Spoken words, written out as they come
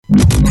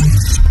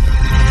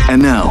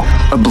And now,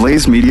 a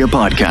Blaze Media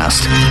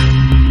podcast.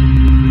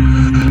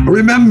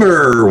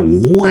 Remember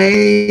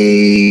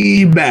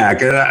way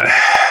back, and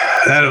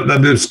I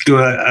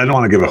don't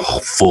want to give a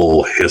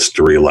full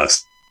history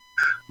lesson,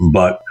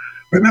 but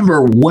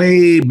remember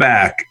way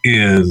back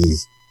in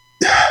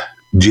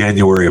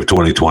January of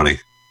 2020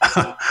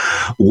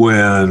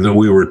 when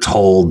we were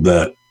told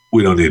that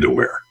we don't need to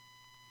wear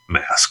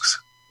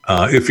masks.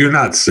 If you're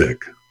not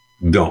sick,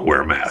 don't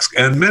wear a mask.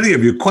 And many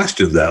of you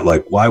questioned that,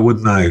 like, why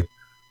wouldn't I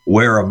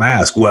wear a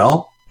mask?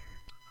 Well,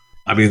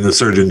 I mean, the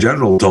Surgeon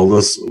General told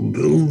us,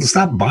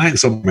 stop buying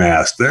some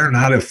masks. They're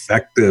not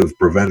effective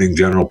preventing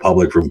general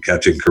public from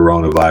catching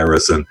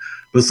coronavirus. And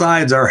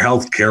besides, our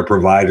healthcare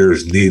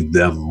providers need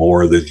them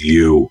more than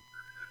you.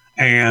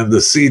 And the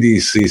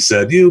CDC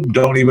said, you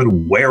don't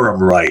even wear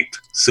them right.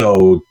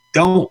 So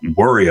don't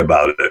worry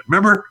about it.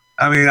 Remember?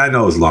 I mean, I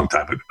know it was a long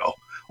time ago.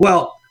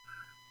 Well,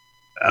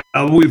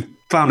 we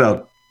found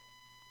out,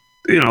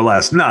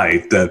 last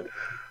night that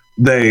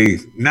they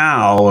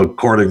now,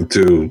 according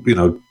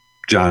to,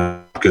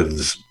 John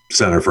Hopkins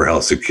Center for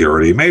Health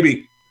Security,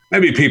 maybe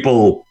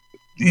people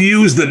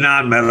use the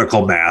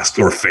non-medical mask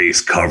or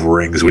face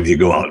coverings when you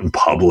go out in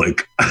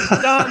public.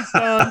 Dun,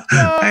 dun,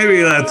 dun.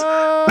 Maybe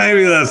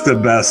that's the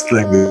best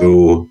thing to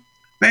do.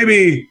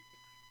 Maybe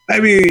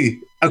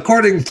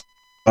according to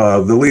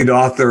the lead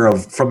author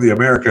from the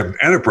American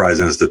Enterprise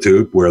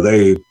Institute, where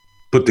they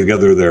put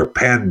together their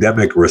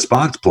pandemic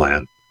response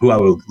plan, who I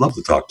would love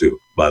to talk to,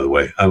 by the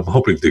way. I'm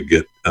hoping to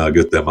get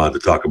them on to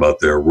talk about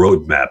their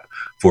roadmap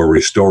for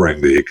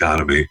restoring the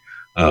economy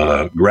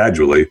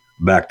gradually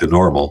back to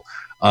normal.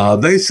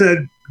 They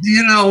said,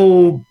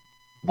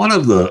 one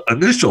of the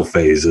initial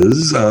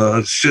phases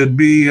should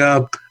be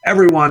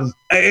everyone,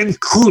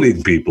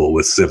 including people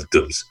with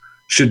symptoms,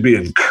 should be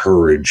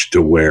encouraged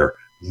to wear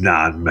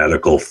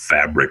non-medical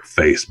fabric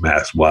face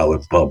masks while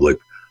in public.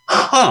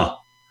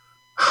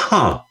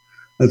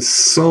 That's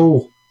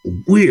so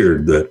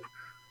weird that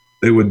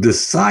they would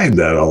decide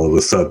that all of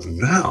a sudden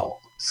now.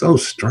 So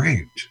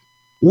strange.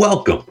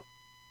 Welcome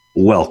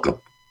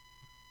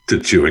to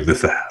Chewing the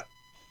Fat.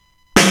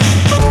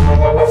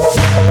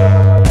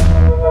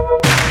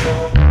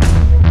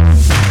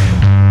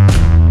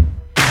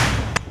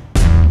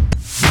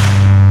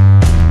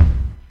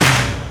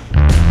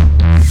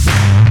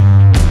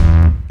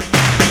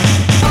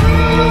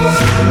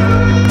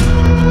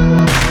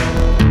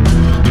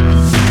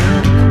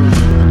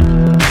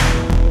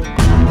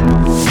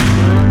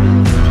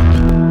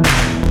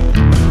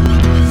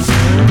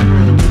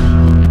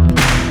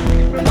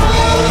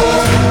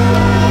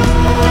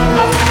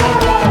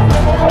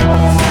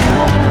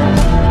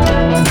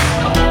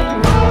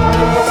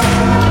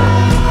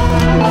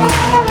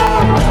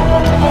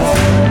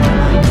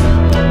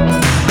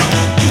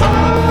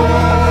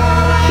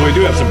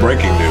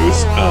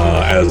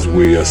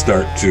 We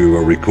start to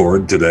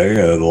record today,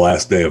 the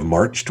last day of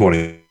March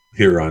 20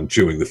 here on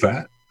Chewing the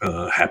Fat.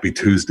 Happy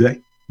Tuesday.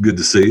 Good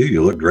to see you.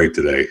 You look great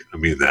today. I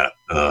mean that.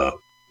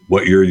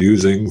 What you're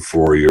using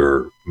for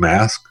your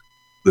mask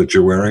that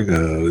you're wearing,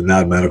 a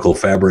non-medical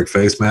fabric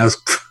face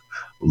mask,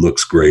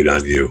 looks great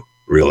on you,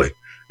 really.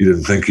 You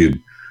didn't think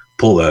you'd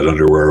pull that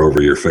underwear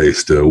over your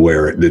face to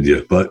wear it, did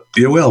you? But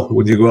you will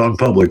when you go out in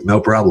public, no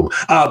problem.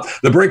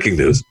 The breaking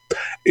news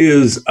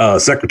is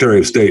Secretary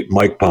of State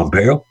Mike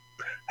Pompeo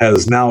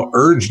has now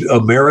urged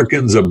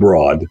Americans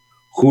abroad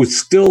who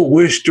still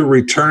wish to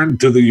return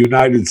to the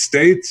United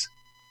States.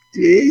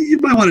 You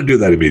might want to do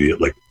that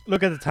immediately.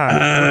 Look at the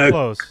time. We're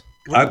close.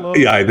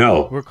 Yeah, I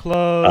know. We're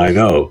close. I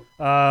know.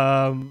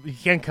 You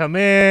can't come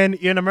in.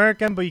 You're an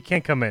American, but you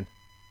can't come in.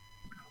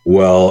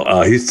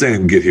 Well, he's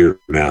saying get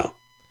here now.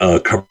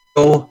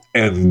 Commercial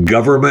and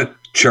government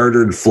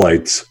chartered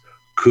flights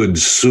could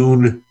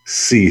soon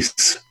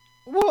cease.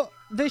 Well,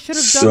 they should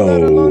have done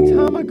that a long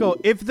time ago.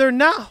 If they're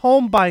not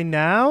home by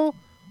now,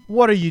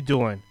 what are you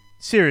doing?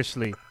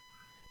 Seriously.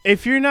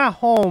 If you're not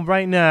home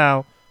right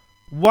now,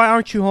 why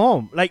aren't you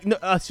home? Like, no,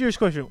 a serious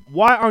question.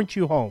 Why aren't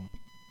you home?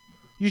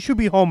 You should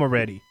be home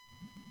already.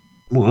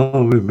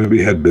 Well, maybe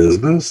you had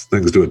business,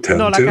 things to attend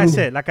to.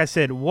 No, like I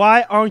said,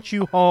 why aren't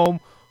you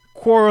home,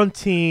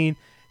 quarantine,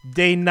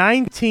 day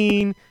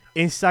 19,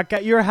 and stuck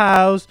at your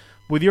house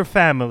with your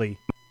family?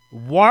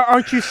 Why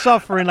aren't you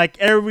suffering like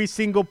every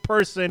single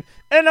person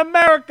in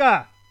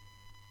America?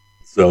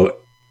 So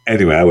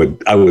anyway,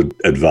 I would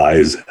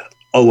advise,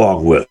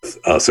 along with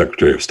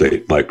Secretary of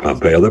State Mike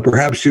Pompeo, that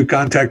perhaps you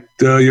contact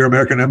your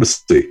American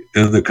embassy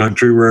in the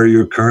country where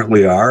you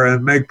currently are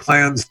and make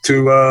plans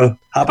to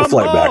hop a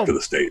flight back to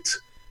the States.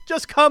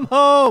 Just come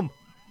home.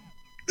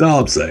 That's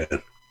all I'm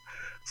saying.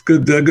 It's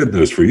good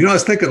news for you. I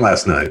was thinking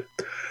last night,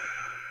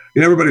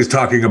 everybody's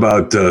talking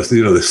about,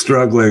 they're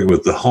struggling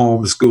with the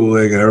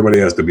homeschooling and everybody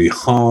has to be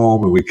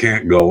home and we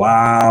can't go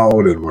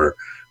out and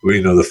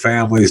the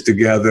family's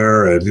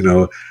together.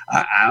 And,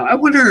 I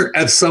wonder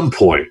at some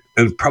point,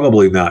 and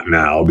probably not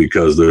now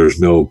because there's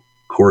no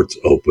courts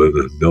open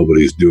and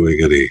nobody's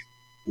doing any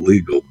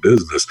legal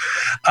business.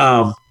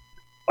 I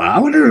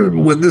wonder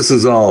when this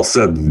is all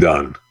said and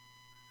done,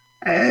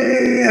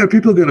 are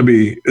people going to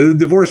be,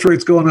 divorce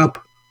rates going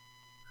up?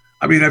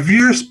 I mean, if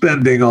you're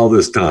spending all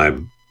this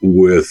time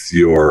with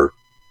your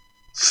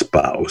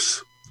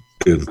spouse,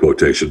 in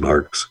quotation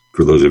marks,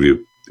 for those of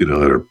you,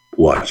 that are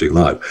watching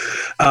live,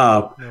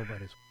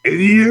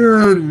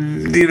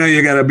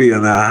 you got to be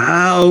in the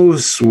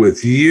house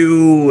with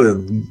you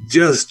and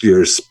just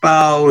your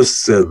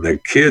spouse and the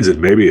kids,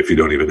 and maybe if you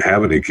don't even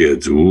have any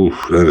kids,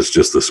 then it's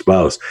just the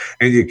spouse,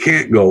 and you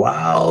can't go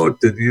out,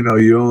 and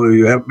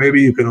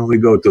maybe you can only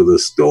go to the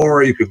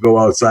store. You can go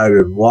outside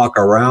and walk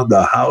around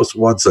the house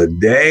once a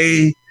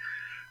day.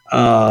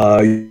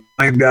 You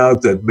find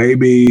out that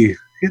maybe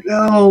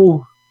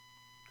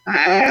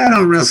I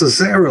don't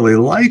necessarily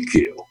like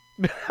you.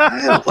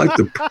 I don't like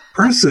the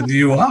person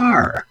you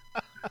are.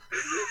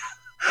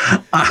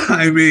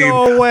 I mean,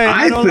 go away.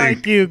 I don't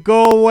like you.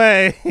 Go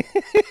away.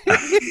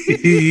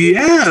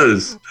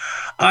 Yes.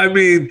 I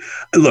mean,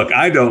 look,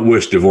 I don't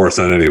wish divorce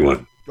on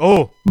anyone.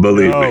 Oh,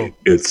 believe me,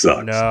 it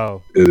sucks.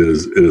 No, it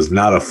is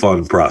not a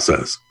fun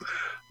process.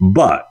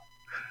 But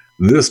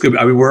this could.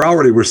 I mean,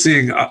 we're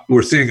seeing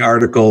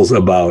articles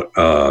about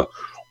the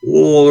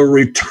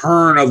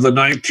return of the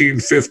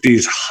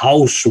 1950s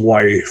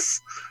housewife.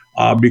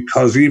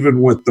 Because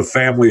even with the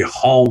family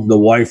home, the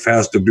wife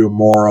has to do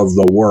more of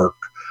the work.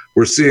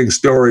 We're seeing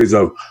stories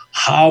of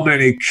how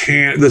many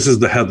this is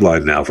the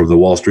headline now from the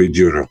Wall Street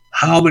Journal.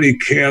 How many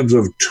cans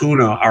of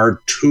tuna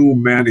are too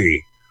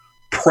many?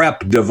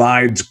 Prep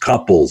divides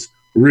couples.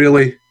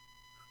 Really?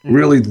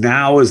 Really,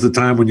 now is the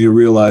time when you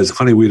realize,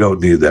 honey, we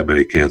don't need that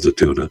many cans of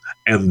tuna.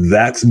 And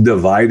that's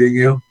dividing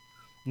you?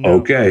 No.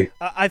 Okay.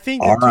 I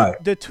think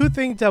the two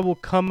things that will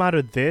come out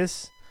of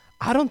this,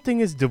 I don't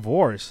think it's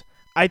divorce.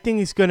 I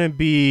think it's going to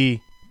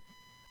be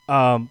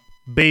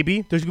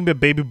baby. There's going to be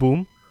a baby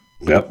boom.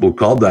 Yep, we'll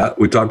call that.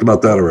 We talked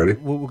about that already.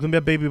 We're going to be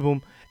a baby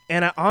boom.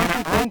 And I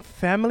honestly think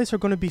families are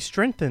going to be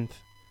strengthened.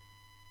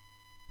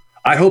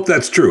 I hope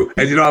that's true.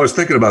 And, I was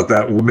thinking about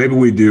that. Maybe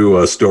we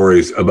do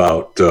stories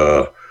about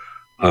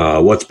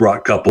what's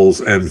brought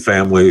couples and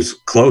families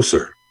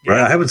closer. Right?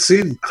 I haven't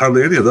seen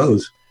hardly any of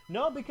those.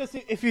 No, because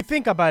if you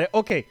think about it,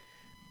 okay,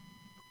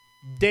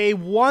 day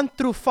 1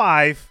 through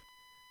 5,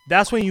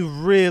 that's when you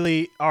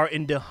really are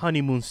in the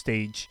honeymoon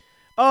stage.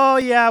 Oh,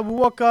 yeah, we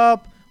woke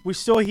up. We're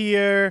still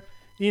here.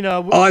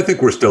 I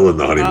think we're still in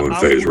the honeymoon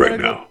phase right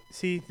now.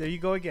 See, there you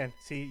go again.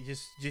 See,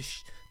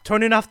 just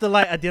turning off the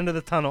light at the end of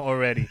the tunnel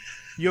already.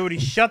 You already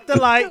shut the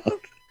light.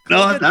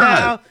 No, I'm not.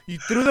 Down, you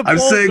threw the I'm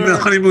saying the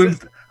honeymoon.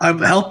 I'm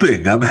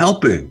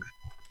helping.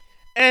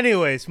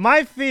 Anyways,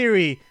 my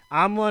theory,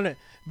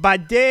 by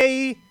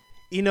day,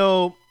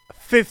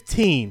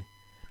 15,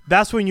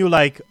 that's when you're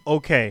like,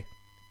 okay,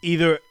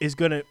 either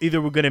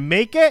we're gonna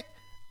make it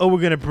or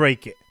we're gonna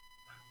break it.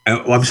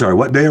 I'm sorry,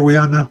 what day are we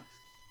on now?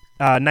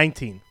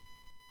 19.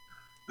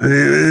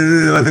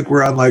 I think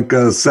we're on like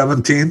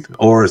 17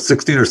 or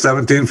 16 or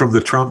 17 from the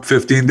Trump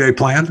 15-day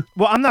plan.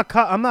 Well, I'm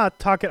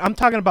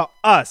talking about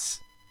us.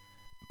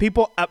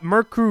 People at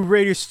Mercury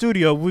Radio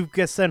Studio, we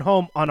get sent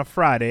home on a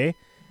Friday.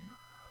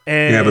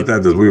 And yeah, but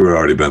we would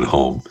already been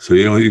home. So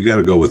you got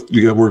to go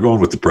we're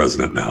going with the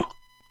president now.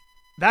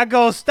 That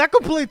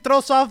completely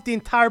throws off the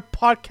entire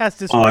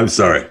podcast. I'm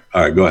sorry.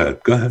 All right, go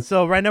ahead.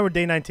 So right now we're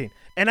day 19.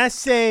 And I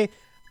say,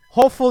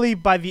 hopefully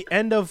by the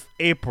end of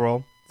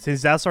April,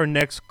 since that's our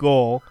next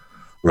goal,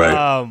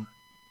 right?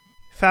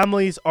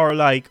 Families are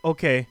like,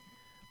 okay,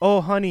 oh,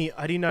 honey,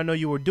 I did not know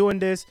you were doing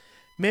this.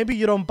 Maybe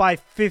you don't buy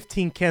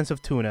 15 cans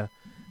of tuna.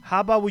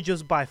 How about we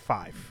just buy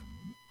 5?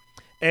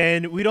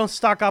 And we don't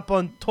stock up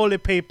on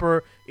toilet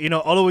paper,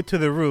 all the way to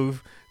the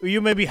roof.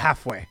 You may be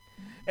halfway.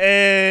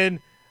 And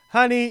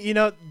honey,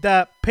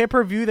 that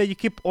pay-per-view that you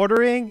keep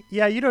ordering,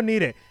 yeah, you don't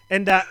need it.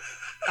 And that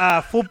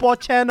football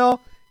channel,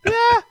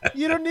 yeah,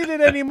 you don't need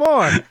it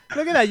anymore.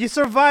 Look at that. You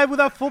survive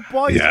without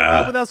football. You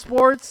survive without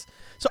sports.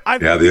 So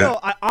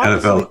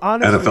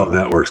NFL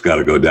Network's got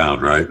to go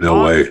down, right?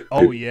 No way.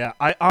 Oh, yeah.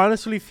 I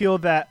honestly feel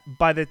that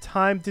by the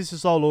time this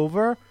is all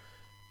over,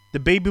 the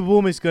baby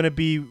boom is going to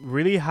be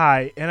really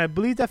high. And I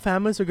believe that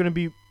families are going to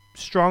be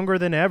stronger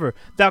than ever.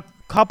 That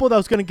couple that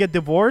was going to get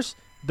divorced,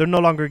 they're no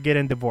longer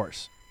getting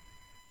divorced.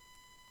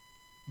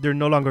 They're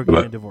no longer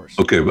getting a divorce.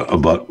 Okay, but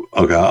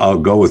I'll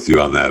go with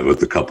you on that. With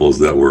the couples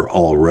that were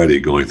already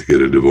going to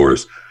get a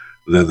divorce,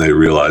 then they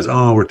realize,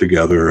 oh, we're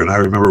together, and I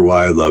remember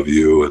why I love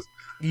you. And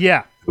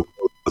yeah,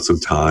 some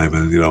time,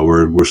 and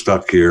we're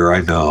stuck here.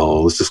 I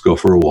know. Let's just go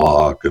for a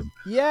walk, and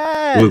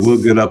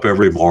we'll get up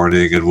every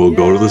morning, and we'll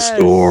go to the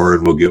store,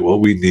 and we'll get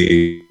what we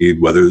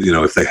need. Whether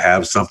if they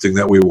have something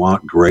that we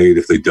want, great.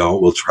 If they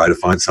don't, we'll try to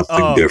find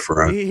something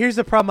different. Here's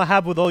the problem I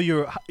have with all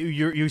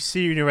your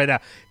seeing right now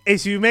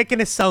is you're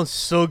making it sound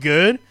so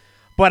good,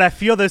 but I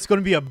feel there's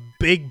going to be a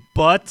big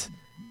but,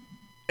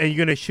 and you're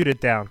going to shoot it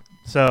down.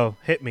 So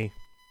hit me.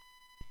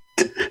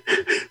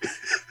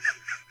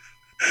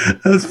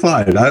 That's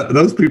fine.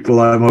 Those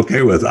people I'm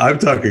okay with. I'm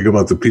talking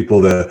about the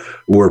people that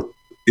were,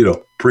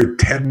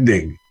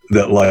 pretending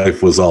that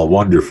life was all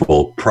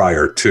wonderful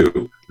prior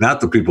to,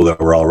 not the people that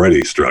were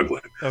already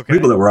struggling. Okay.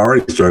 People that were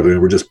already struggling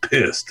were just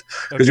pissed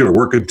because you were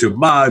working too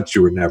much.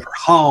 You were never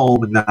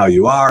home, and now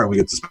you are, and we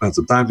get to spend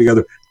some time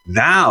together.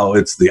 Now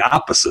it's the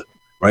opposite,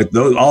 right?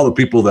 All the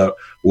people that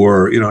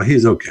were,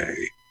 he's okay,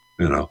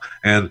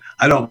 and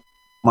I don't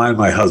mind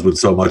my husband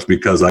so much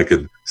because I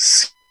can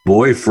see my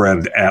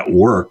boyfriend at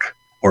work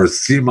or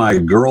see my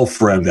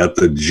girlfriend at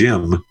the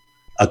gym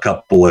a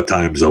couple of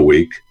times a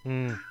week.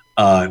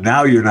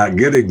 Now you're not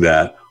getting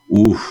that.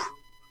 Oof.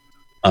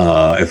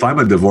 If I'm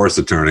a divorce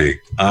attorney,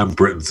 I'm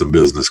printing some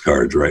business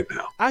cards right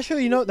now.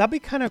 Actually, that'd be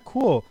kind of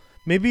cool.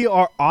 Maybe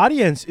our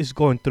audience is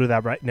going through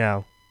that right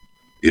now.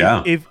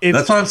 Yeah, if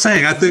that's what I'm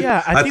saying. I think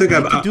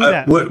we do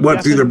that.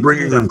 What's either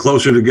bringing them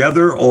closer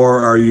together, or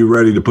are you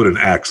ready to put an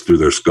axe through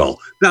their skull?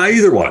 Now,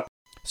 either one.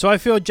 So I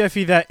feel,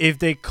 Jeffy, that if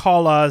they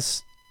call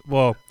us,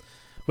 well,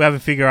 we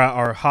haven't figured out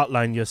our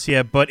hotline just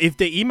yet, but if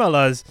they email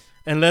us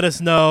and let us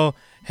know,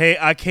 hey,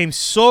 I came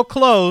so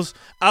close,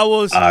 I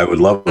would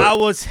love it. I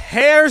was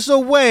hairs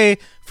away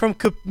from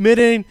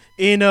committing,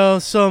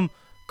 some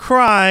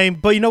crime,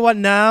 but you know what?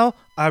 Now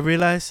I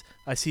realize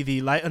I see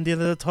the light on the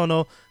end of the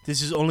tunnel.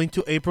 This is only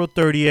to April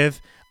 30th.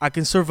 I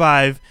can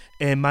survive,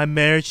 and my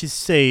marriage is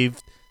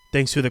saved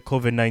thanks to the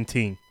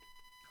COVID-19.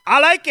 I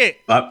like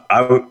it.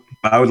 I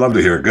would love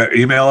to hear it.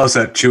 Email us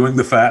at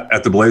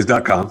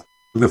chewingthefat@theblaze.com.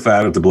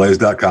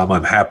 Chewingthefat@theblaze.com.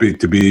 I'm happy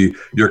to be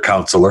your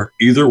counselor.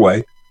 Either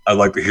way, I'd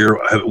like to hear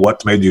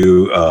what's made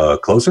you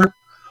closer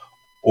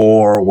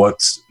or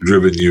what's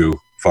driven you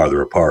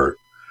farther apart.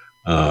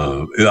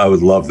 I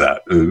would love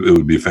that. It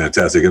would be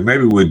fantastic. And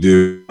maybe we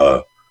do,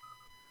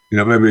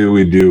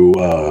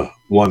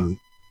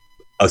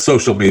 a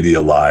social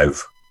media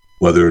live,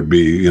 whether it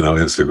be,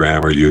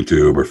 Instagram or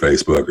YouTube or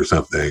Facebook or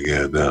something.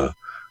 And,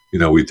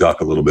 we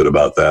talk a little bit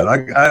about that.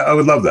 I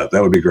would love that.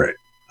 That would be great.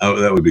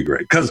 That would be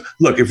great. Because,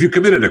 look, if you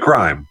committed a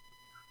crime,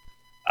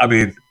 I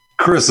mean,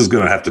 Chris is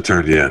going to have to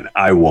turn you in.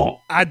 I won't.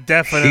 I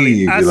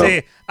definitely.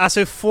 As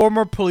a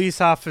former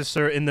police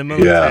officer in the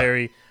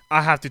military,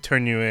 I have to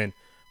turn you in.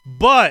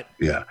 But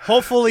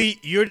hopefully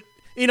you're,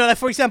 like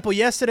for example,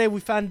 yesterday we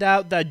found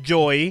out that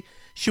Joy,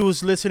 she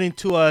was listening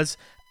to us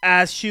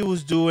as she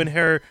was doing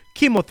her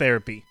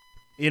chemotherapy.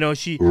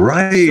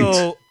 Right.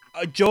 So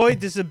Joy,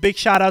 this is a big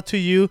shout out to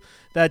you.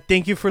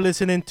 Thank you for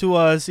listening to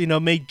us.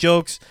 Make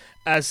jokes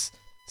as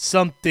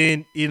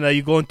something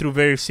you're going through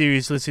very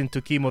serious. Listening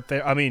to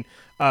chemotherapy.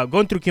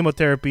 Going through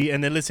chemotherapy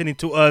and then listening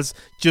to us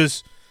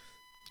just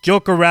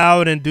joke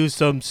around and do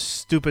some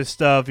stupid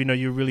stuff.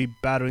 You're really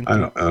battling. I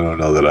don't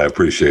know that I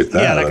appreciate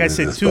that. Yeah, like I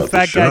said, two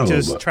fat guys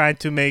just trying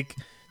to make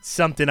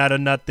something out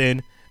of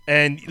nothing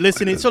and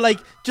listening. So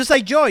just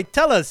like Joy,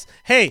 tell us,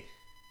 hey,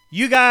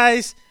 you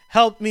guys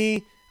helped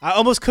me. I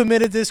almost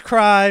committed this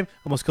crime.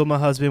 Almost killed my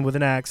husband with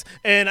an axe.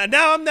 And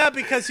now I'm not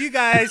because you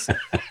guys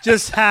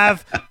just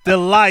have the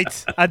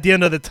light at the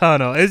end of the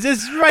tunnel. It's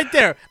just right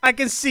there. I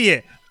can see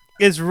it.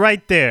 It's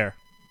right there.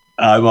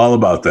 I'm all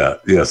about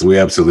that. Yes, we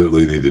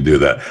absolutely need to do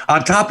that.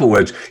 On top of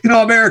which,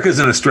 America's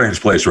in a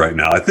strange place right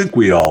now. I think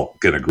we all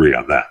can agree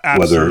on that.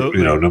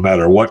 Absolutely. Whether, no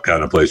matter what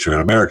kind of place you're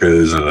in, America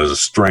is in a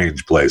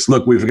strange place.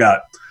 Look, we've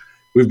got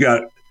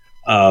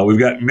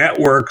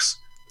networks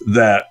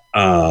that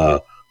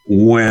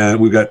when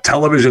we've got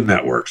television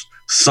networks,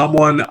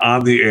 someone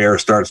on the air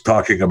starts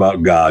talking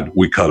about God,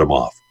 we cut them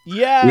off.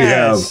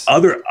 Yes. We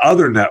have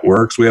other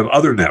networks. We have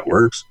other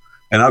networks.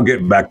 And I'll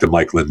get back to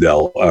Mike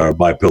Lindell,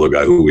 my pillow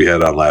guy, who we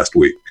had on last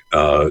week,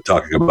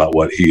 talking about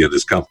what he and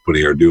his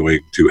company are doing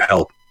to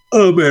help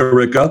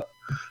America.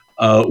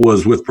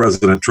 Was with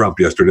President Trump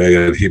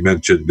yesterday, and he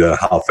mentioned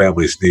how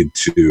families need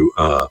to,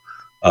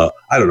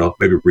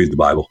 maybe read the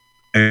Bible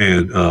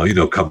and,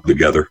 come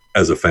together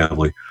as a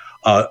family.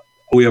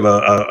 We have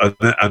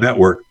a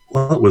network.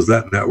 What was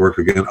that network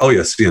again? Oh,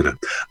 yes, CNN.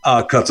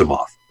 Cuts them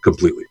off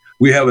completely.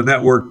 We have a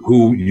network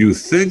who you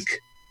think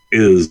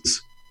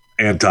is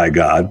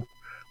anti-God,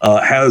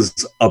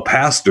 has a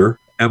pastor,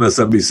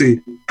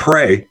 MSNBC,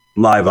 pray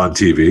live on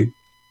TV.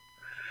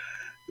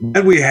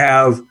 Then we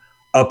have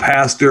a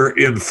pastor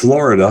in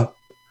Florida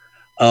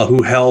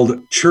who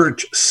held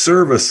church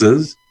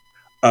services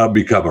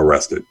become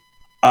arrested.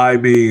 I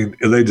mean,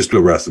 they just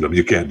arrested him.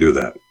 You can't do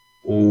that.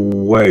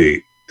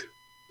 Wait,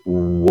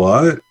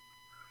 what?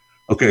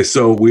 Okay,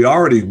 so we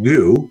already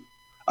knew.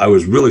 I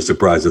was really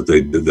surprised that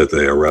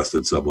they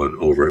arrested someone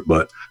over it.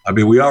 But, I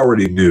mean, we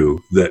already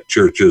knew that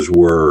churches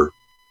were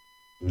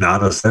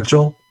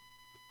non-essential,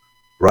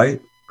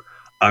 right?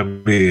 I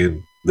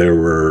mean, they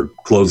were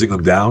closing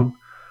them down.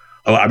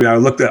 I mean, I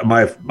looked at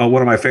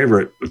one of my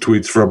favorite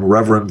tweets from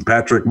Reverend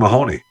Patrick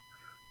Mahoney,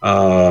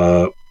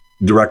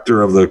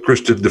 director of the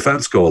Christian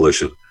Defense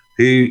Coalition.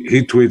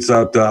 He tweets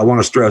out, I want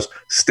to stress,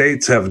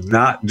 states have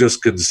not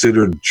just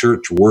considered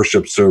church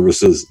worship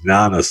services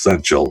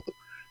non-essential.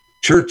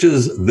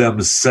 Churches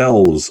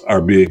themselves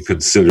are being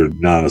considered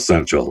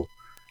non-essential.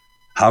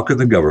 How can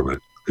the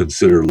government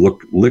consider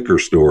liquor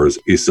stores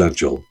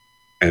essential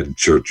and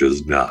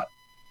churches not?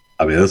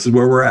 I mean, this is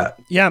where we're at.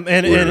 Yeah,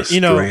 and we're in a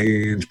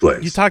strange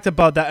place. You talked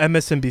about that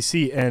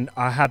MSNBC, and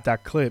I have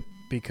that clip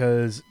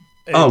because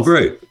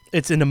great.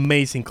 It's an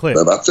amazing clip.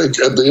 And I think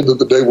at the end of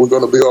the day, we're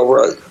going to be all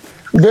right.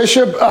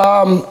 Bishop,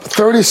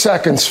 30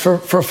 seconds for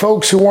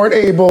folks who weren't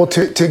able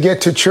to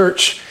get to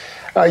church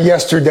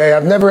yesterday.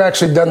 I've never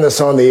actually done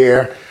this on the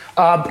air.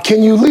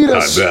 Can you lead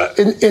us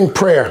in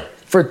prayer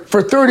for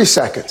 30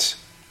 seconds?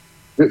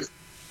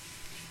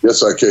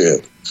 Yes, I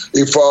can.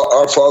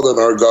 Our Father and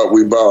our God,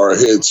 we bow our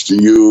heads to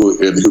you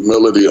in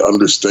humility,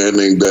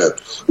 understanding that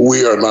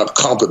we are not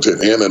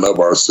competent in and of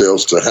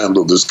ourselves to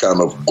handle this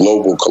kind of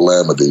global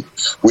calamity.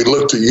 We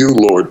look to you,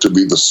 Lord, to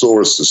be the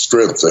source, the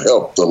strength, the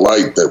help, the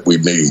light that we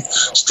need.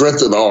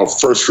 Strengthen our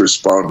first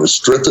responders,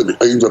 strengthen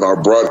even our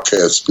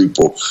broadcast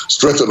people,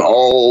 strengthen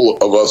all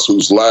of us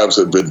whose lives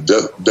have been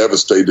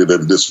devastated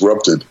and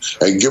disrupted,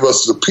 and give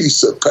us the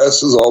peace that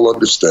passes all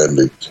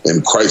understanding.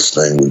 In Christ's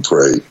name we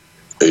pray.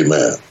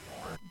 Amen.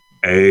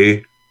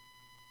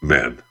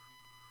 Amen.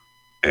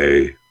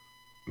 Amen.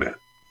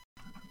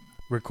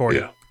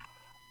 Recording. Yeah.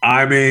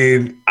 I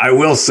mean, I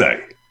will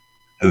say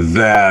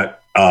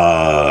that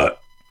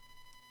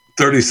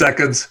 30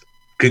 seconds,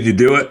 can you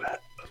do it?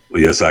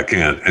 Well, yes, I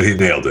can. And he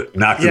nailed it.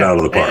 Knocked it out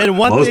of the park. And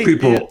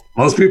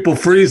most people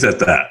freeze at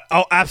that.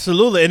 Oh,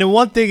 absolutely. And the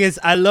one thing is,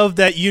 I love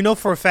that you know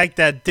for a fact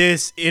that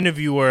this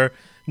interviewer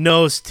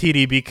knows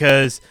TD,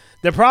 because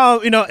the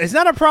problem, it's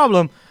not a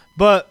problem,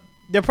 but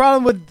the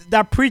problem with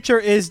that preacher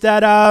is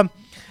that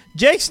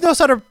Jakes knows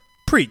how to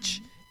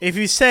preach. If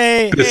you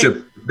say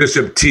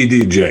Bishop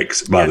T.D.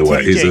 Jakes, by the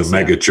way, he's a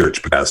mega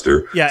church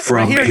pastor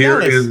from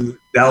here in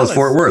Dallas,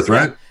 Fort Worth,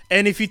 right? Yeah.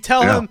 And if you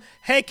tell him,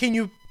 hey, can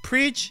you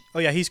preach? Oh,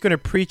 yeah, he's going to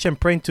preach and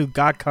pray until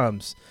God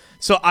comes.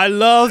 So I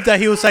love that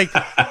he was like,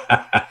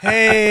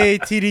 hey,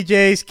 T.D.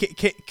 Jakes,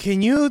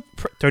 can you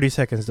 30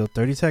 seconds, though,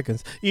 30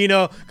 seconds.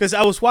 Because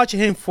I was watching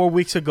him 4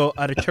 weeks ago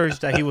at a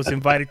church that he was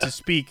invited to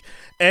speak.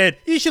 And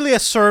usually a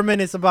sermon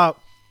is about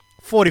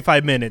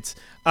 45 minutes.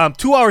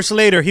 2 hours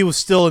later, he was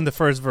still in the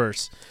first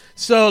verse.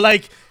 So,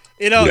 I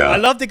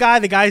love the guy.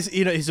 The guy's,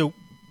 he's a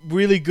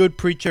really good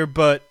preacher.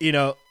 But,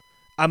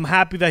 I'm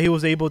happy that he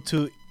was able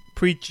to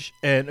preach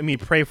and,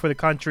 pray for the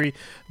country.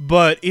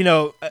 But,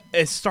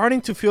 it's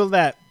starting to feel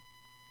that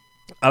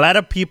a lot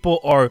of people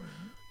are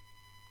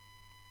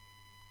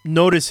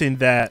noticing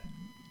that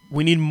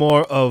we need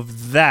more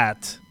of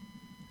that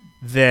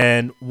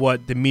than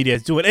what the media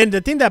is doing. And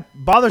the thing that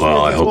bothers me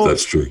I with hope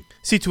that's true.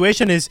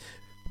 Situation is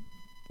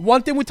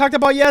one thing we talked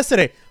about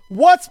yesterday.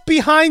 What's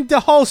behind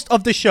the host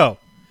of the show?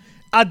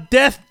 A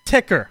death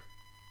ticker.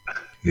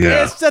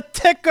 Yeah. It's a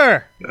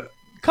ticker. Yeah.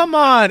 Come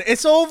on.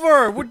 It's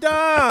over. We're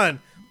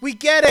done. We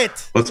get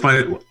it.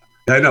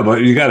 I know,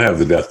 but you got to have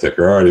the death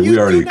ticker. We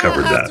already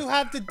covered that. You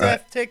have to have the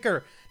death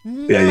ticker.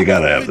 No, yeah, you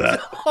got to have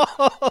that.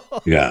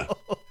 Yeah.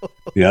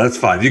 Yeah, that's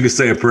fine. You can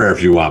say a prayer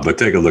if you want, but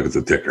take a look at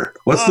the ticker.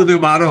 What's the new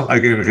motto? I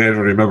can't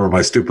remember my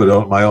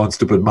own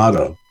stupid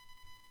motto.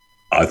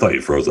 I thought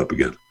you froze up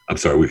again. I'm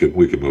sorry.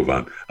 We can move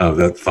on.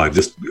 That's fine.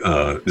 Just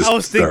I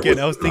was thinking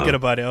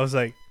about it. I was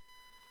like,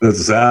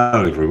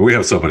 we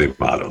have so many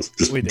mottos.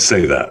 Just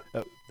say that.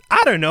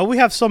 I don't know. We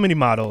have so many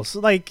models.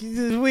 Like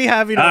we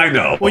have, I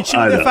know. When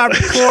Shooting the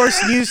Fabric course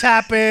news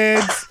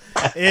happens,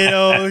 go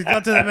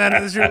to the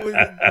manager.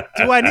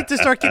 Do I need to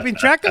start keeping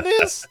track of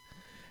this?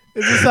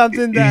 Is this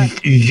something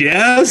that?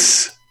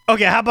 Yes.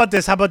 Okay. How about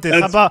this?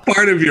 That's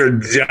part of your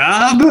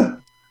job.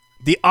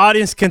 The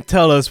audience can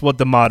tell us what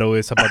the motto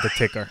is about the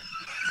ticker.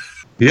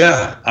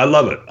 Yeah, I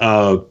love it.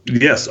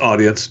 Yes,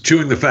 audience,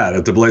 chewing the fat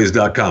at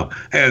theblaze.com.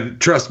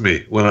 And trust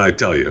me when I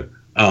tell you,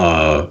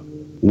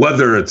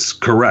 whether it's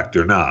correct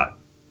or not,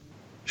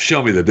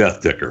 show me the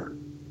death ticker.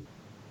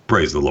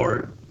 Praise the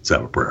Lord. Let's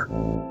have a prayer.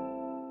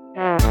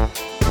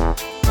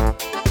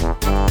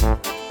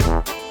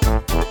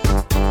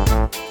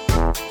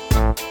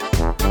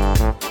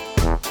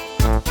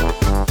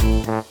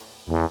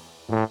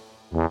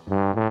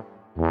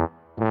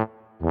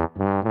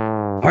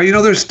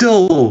 There's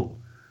still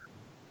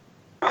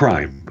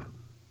crime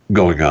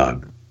going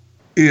on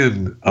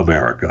in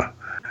America,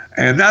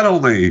 and not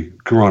only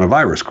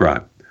coronavirus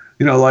crime.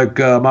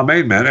 My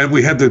main man, and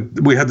we had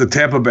the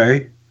Tampa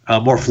Bay,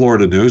 more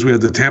Florida news. We had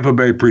the Tampa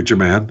Bay preacher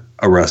man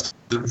arrested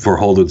for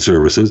holding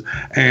services,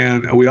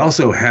 and we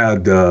also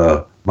had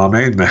my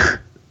main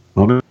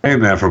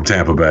man from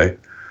Tampa Bay,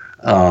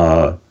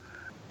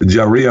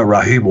 Jariah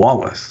Raheem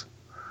Wallace.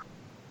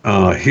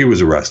 He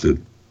was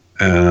arrested.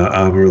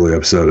 I'm really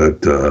upset at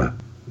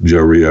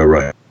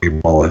Jariah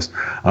Raheem Wallace.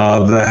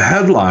 The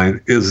headline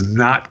is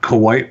not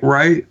quite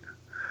right.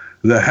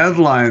 The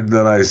headline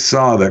that I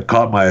saw that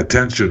caught my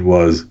attention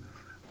was,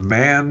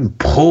 "Man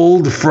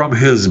pulled from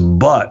his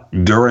butt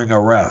during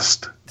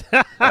arrest."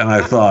 And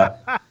I thought,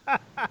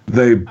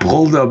 they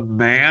pulled a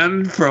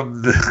man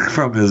from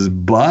his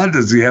butt?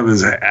 Does he have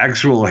his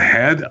actual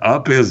head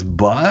up his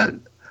butt?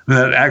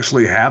 That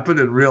actually happened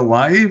in real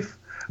life?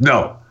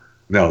 No,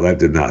 that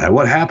did not happen.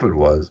 What happened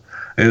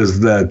is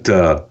that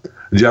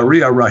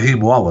Jariah Raheem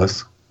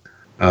Wallace,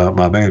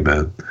 my main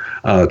man,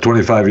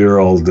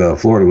 25-year-old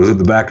Florida, was in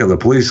the back of the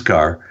police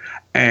car,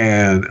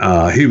 and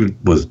he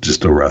was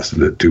just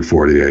arrested at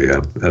 2:40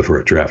 a.m. for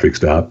a traffic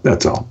stop.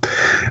 That's all.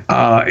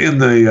 In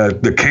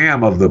the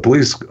cam of the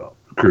police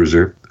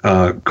cruiser,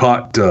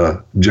 caught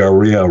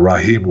Jariah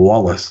Raheem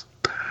Wallace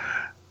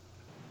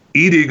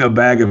eating a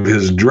bag of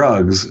his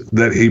drugs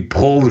that he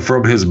pulled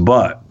from his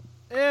butt.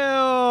 Ew.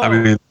 I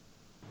mean,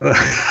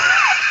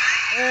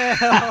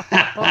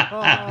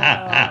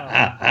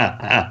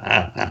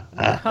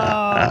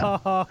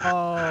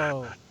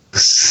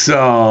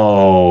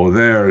 so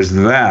there's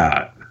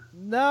that.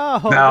 No,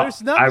 Now,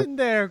 there's nothing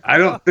there. I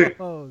don't think.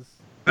 Gross.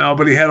 No,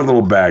 but he had a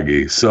little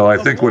baggie. So I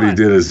think what he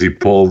did is he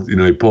pulled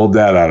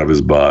that out of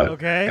his butt.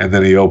 Okay. And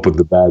then he opened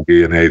the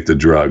baggie and ate the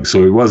drug.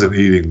 So he wasn't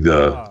eating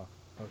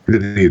he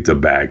didn't eat the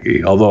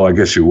baggie. Although I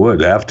guess you would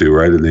have to,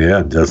 right, in the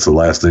end. That's the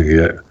last thing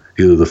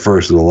either the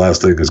first or the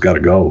last thing has got to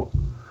go.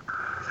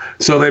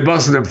 So they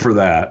busted him for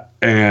that.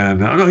 And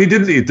no, he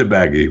didn't eat the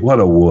baggie.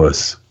 What a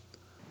wuss.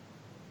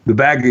 The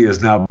baggie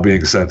is now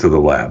being sent to the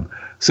lab.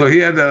 So he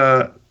had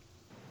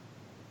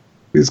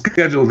he was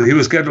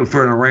scheduled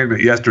for an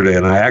arraignment yesterday,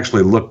 and I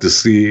actually looked to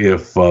see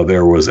if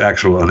there was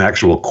an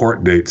actual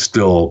court date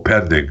still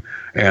pending,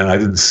 and I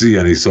didn't see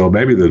any. So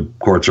maybe the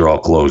courts are all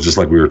closed, just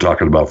like we were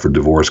talking about for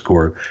divorce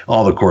court.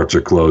 All the courts are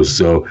closed.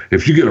 So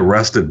if you get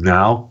arrested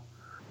now,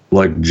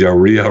 like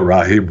Jaria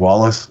Rahim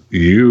Wallace,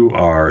 you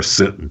are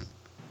sitting.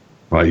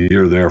 Right,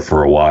 you're there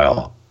for a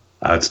while.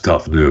 That's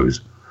tough news.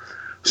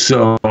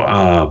 So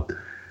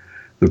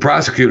the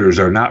prosecutors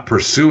are not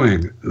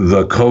pursuing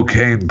the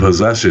cocaine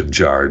possession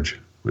charge,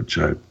 which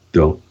I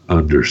don't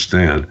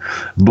understand.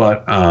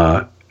 But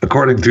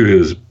according to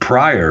his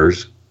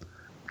priors,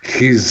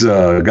 he's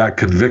got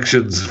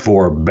convictions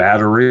for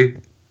battery,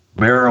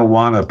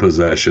 marijuana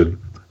possession,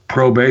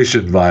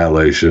 probation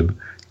violation,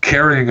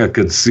 carrying a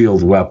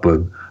concealed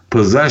weapon,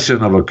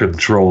 possession of a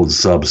controlled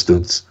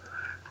substance.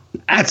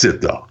 That's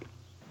it, though.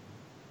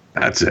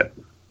 That's it.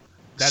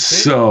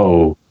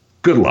 So,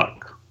 good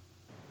luck.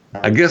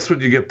 I guess when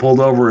you get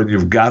pulled over and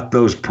you've got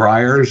those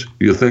priors,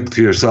 you think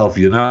to yourself,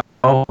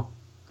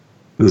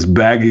 this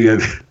baggie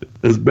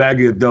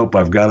of dope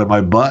I've got in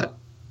my butt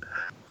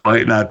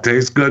might not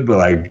taste good,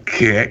 but I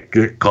can't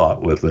get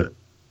caught with it.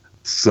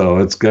 So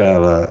I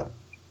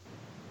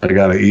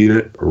gotta eat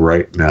it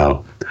right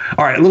now.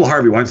 All right, a little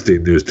Harvey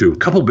Weinstein news too. A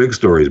couple big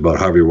stories about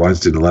Harvey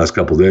Weinstein the last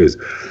couple of days.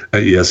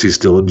 Yes, he's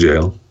still in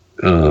jail.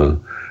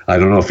 I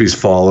don't know if he's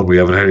fallen. We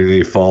haven't had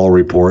any fall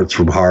reports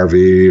from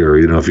Harvey, or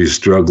if he's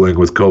struggling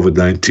with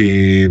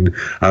COVID-19.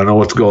 I don't know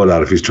what's going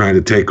on. If he's trying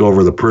to take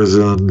over the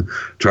prison,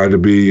 trying to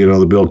be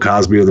the Bill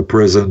Cosby of the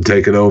prison,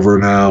 take it over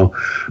now.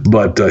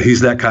 But he's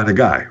that kind of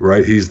guy,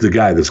 right? He's the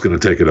guy that's going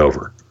to take it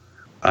over.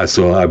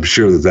 So I'm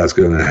sure that's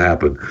going to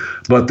happen.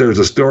 But there's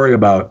a story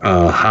about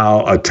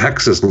how a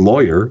Texas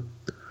lawyer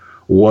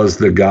was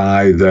the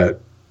guy that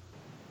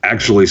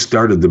actually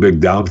started the big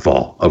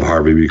downfall of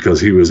Harvey,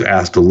 because he was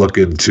asked to look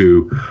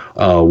into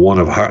one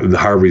of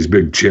Harvey's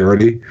big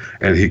charity,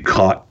 and he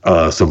caught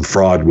some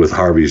fraud with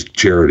Harvey's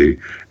charity.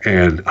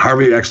 And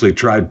Harvey actually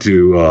tried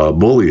to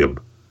bully him.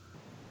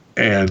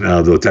 And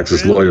the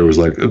Texas lawyer was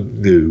like,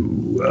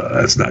 no,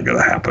 that's not going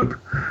to happen.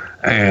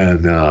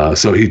 And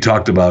so he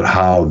talked about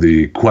how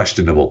the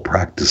questionable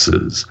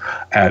practices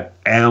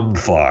at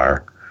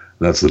AmFAR,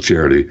 that's the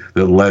charity,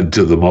 that led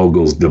to the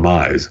mogul's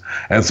demise.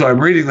 And so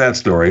I'm reading that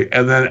story,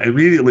 and then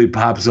immediately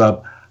pops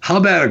up, how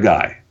bad a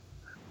guy?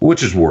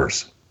 Which is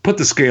worse? Put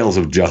the scales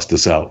of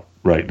justice out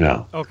right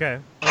now. Okay.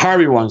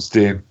 Harvey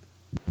Weinstein,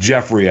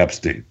 Jeffrey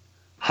Epstein.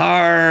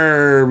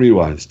 Harvey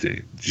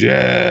Weinstein,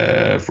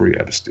 Jeffrey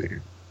Epstein.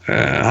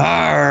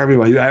 Harvey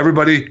Weinstein.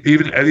 Everybody,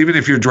 even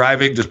if you're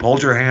driving, just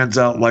hold your hands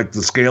out like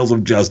the scales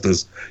of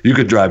justice. You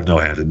can drive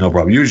no-handed, no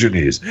problem. Use your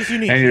knees.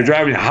 And you're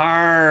driving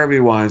Harvey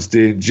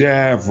Weinstein,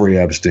 Jeffrey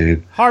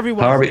Epstein. Harvey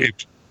Weinstein. Harvey,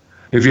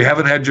 if you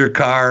haven't had your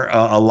car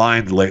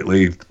aligned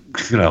lately,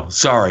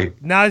 sorry.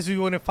 Now is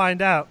you want to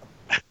find out.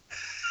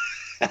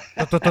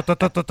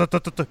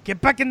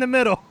 Get back in the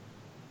middle.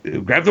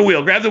 Grab the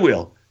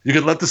wheel. You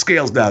can let the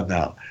scales down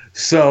now.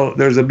 So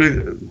there's a big.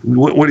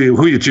 Who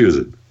are you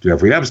choosing?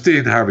 Jeffrey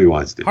Epstein, Harvey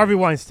Weinstein. Harvey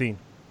Weinstein.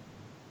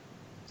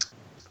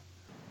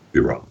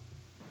 You're wrong.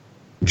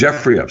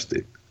 Jeffrey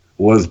Epstein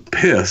was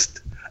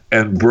pissed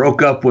and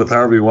broke up with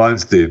Harvey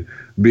Weinstein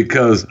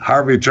because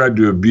Harvey tried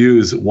to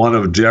abuse one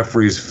of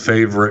Jeffrey's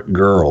favorite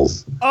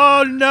girls.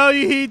 Oh, no,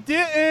 he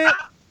didn't.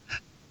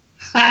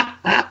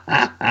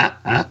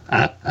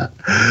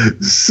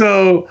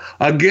 So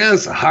I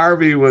guess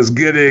Harvey was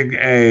getting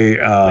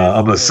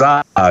a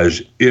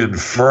massage in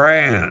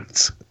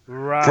France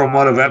from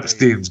one of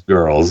Epstein's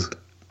girls.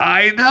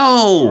 I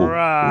know,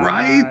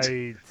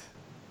 right?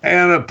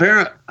 And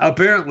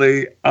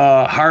apparently,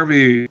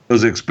 Harvey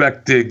was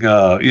expecting,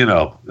 a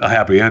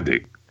happy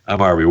ending. I'm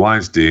Harvey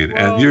Weinstein,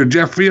 and you're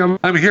Jeffrey.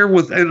 I'm here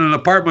in an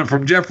apartment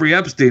from Jeffrey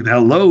Epstein.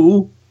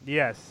 Hello.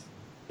 Yes,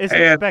 it's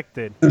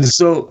expected. And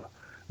so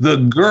the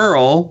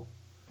girl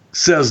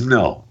says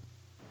no.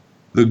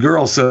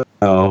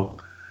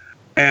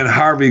 And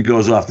Harvey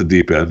goes off the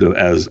deep end,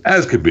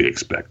 as could be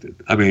expected.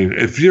 I mean,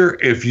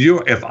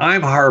 if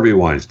I'm Harvey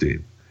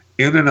Weinstein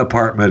in an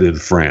apartment in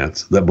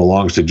France that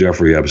belongs to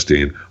Jeffrey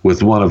Epstein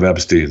with one of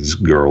Epstein's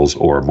girls,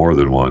 or more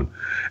than one,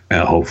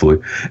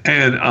 hopefully,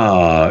 and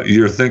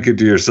you're thinking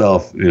to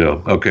yourself,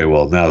 okay,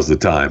 well, now's the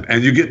time,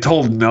 and you get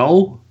told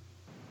no,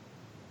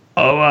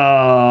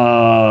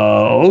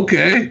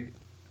 Okay.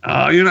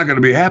 You're not going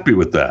to be happy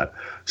with that.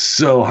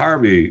 So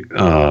Harvey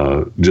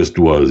just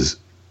was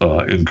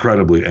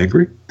incredibly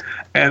angry.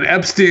 And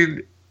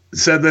Epstein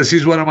said that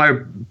she's one of my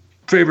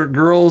favorite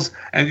girls,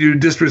 and you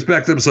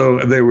disrespect them, so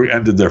they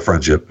ended their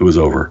friendship. It was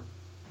over.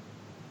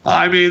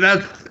 I mean,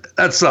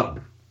 that's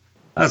something.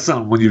 That's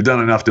something when you've done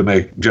enough to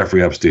make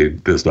Jeffrey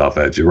Epstein pissed off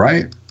at you,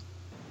 right?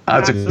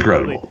 That's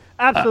incredible.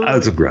 Absolutely.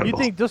 That's incredible. You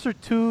think those are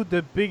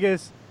the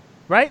biggest,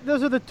 right?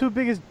 Those are the two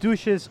biggest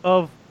douches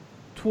of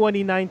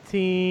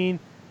 2019,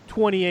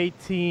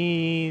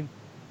 2018.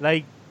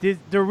 Like,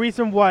 the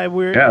reason why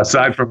we're... Yeah,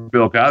 aside from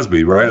Bill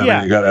Cosby, right? Yeah. I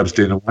mean, you got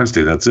Epstein and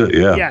Weinstein. That's it,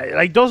 yeah. Yeah,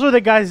 like, those are the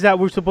guys that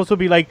we're supposed to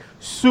be, like,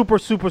 super,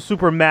 super,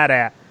 super mad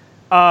at.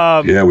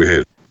 Yeah, we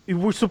hate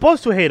them. We're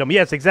supposed to hate them.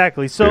 Yes,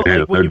 exactly. So,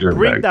 like, when you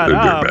bring that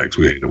up... They're dirtbags.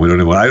 We hate them. I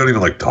don't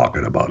even like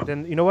talking about them.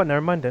 Then, you know what?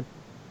 Never mind, then.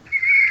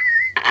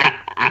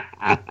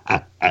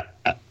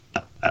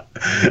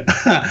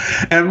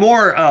 And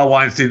more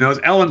Weinstein knows.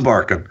 Ellen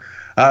Barkin.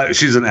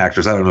 She's an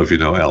actress. I don't know if you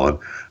know Ellen.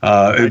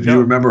 If you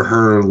remember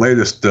her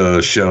latest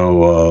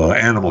show,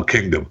 Animal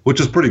Kingdom, which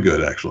is pretty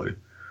good, actually.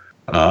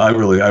 I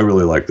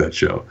really like that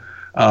show.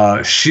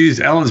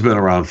 Ellen's been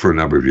around for a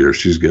number of years.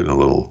 She's getting a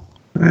little.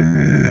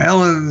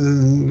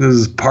 Ellen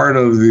is part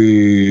of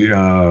the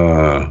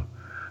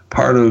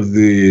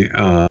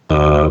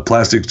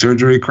plastic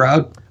surgery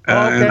crowd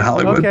in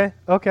Hollywood.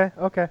 Okay.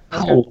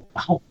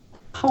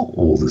 How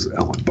old is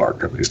Ellen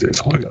Barkin these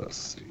days? I gotta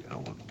see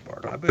Ellen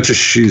Barkin. I bet you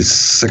she's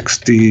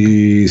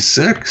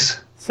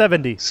 66?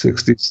 70.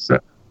 67.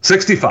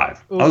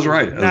 65. Ooh, I was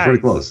right. I was pretty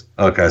close.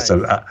 Okay, nice.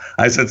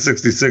 I said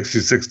 66.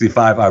 She's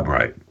 65. I'm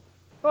right.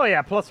 Oh,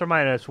 yeah, plus or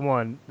minus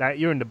one.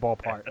 You're in the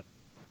ballpark.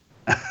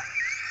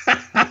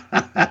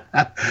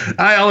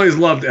 I always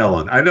loved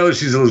Ellen. I know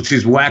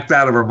she's whacked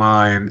out of her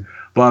mind,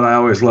 but I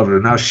always loved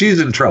her. Now, she's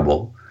in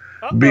trouble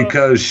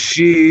because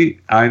she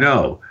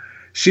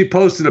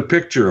posted a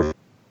picture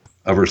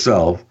of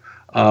herself.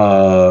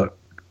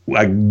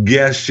 I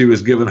guess she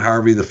was giving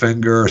Harvey the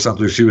finger or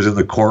something. She was in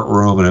the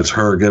courtroom, and it's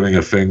her giving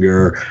a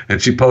finger.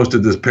 And she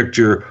posted this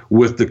picture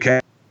with the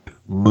cat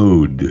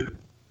mood.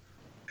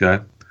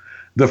 Okay?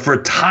 The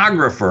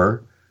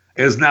photographer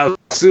is now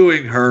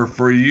suing her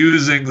for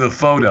using the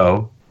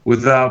photo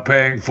without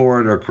paying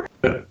for it or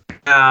credit.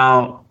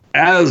 Now,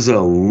 as a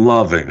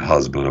loving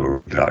husband of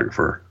a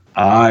photographer,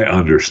 I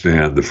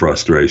understand the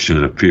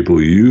frustration of people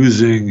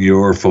using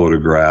your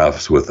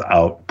photographs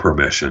without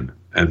permission.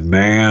 And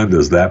man,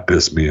 does that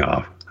piss me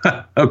off.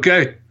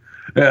 Okay?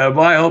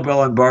 I hope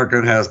Ellen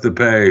Barkin has to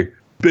pay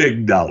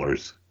big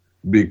dollars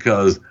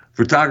because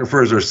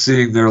photographers are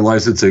seeing their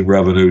licensing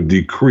revenue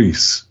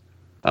decrease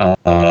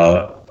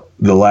the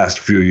last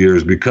few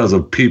years because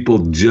of people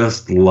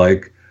just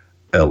like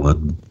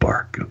Ellen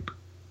Barkin.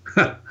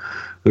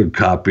 The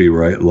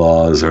copyright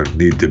laws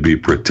need to be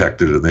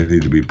protected, and they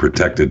need to be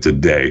protected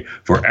today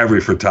for every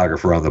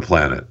photographer on the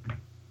planet.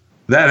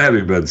 That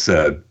having been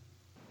said,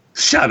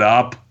 shut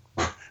up.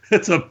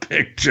 It's a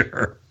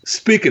picture.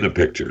 Speaking of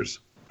pictures,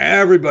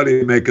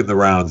 everybody making the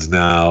rounds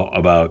now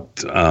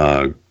about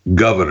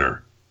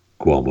Governor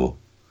Cuomo,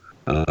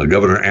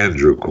 Governor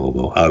Andrew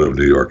Cuomo out of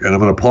New York. And I'm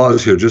going to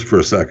pause here just for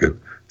a second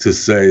to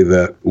say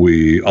that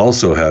we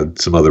also had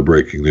some other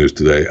breaking news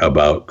today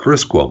about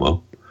Chris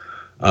Cuomo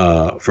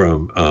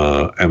from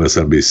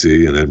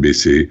MSNBC and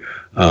NBC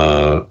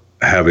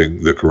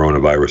having the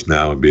coronavirus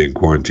now and being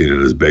quarantined in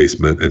his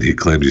basement. And he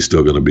claims he's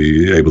still going to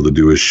be able to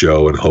do his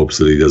show in hopes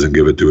that he doesn't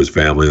give it to his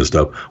family and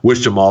stuff.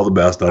 Wish him all the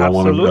best. I don't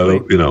want him to,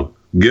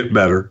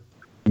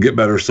 get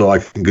better so I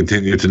can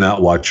continue to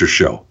not watch your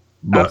show.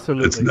 But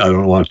I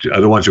don't want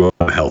you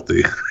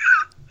unhealthy.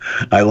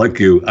 I like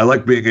you. I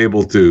like being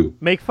able to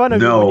make fun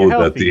of know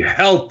that the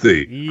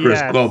healthy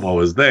Chris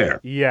Cuomo is there.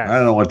 Yeah.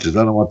 I don't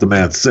want the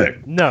man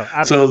sick. No,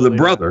 absolutely. So the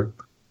brother,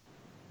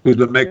 who's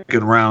been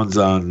making rounds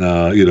on,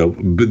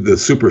 the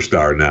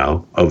superstar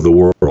now of the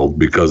world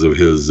because of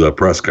his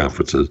press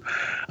conferences.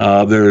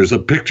 There's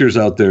pictures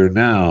out there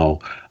now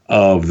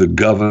of the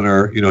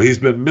governor. He's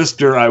been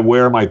Mr. I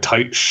wear my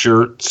tight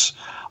shirts.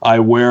 I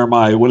wear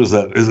my, what is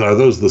that? Are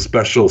those the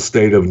special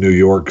state of New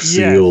York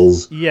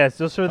seals? Yes,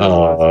 those are the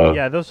ones.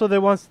 Yeah, those are the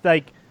ones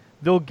like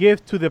they'll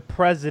give to the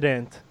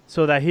president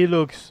so that he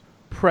looks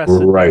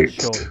presidential.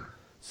 Right.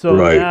 So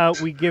now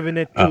we're giving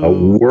it to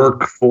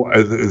work for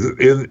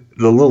in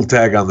the little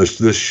tag on this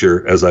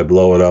shirt as I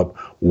blow it up.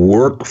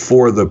 Work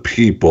for the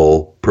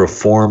people,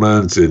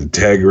 performance,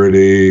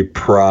 integrity,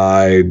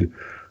 pride.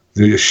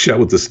 Shut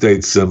with the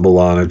state symbol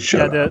on it.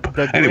 Shut up.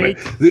 Anyway,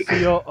 great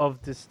seal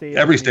of the state.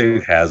 Every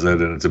state has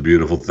it, and it's a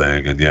beautiful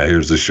thing. And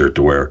here's the shirt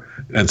to wear.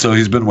 And so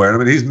he's been wearing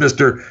them. And he's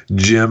Mr.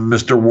 Jim,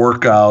 Mr.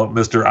 Workout,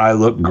 Mr. I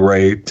Look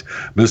Great,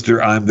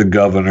 Mr. I'm the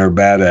Governor,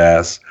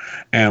 badass.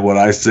 And what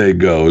I say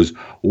goes,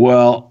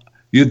 well,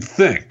 you'd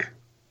think,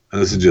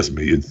 and this is just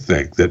me, you'd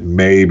think that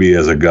maybe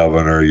as a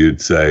governor you'd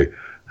say,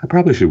 I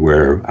probably should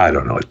wear, I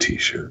don't know, a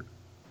T-shirt.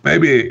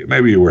 Maybe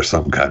you wear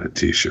some kind of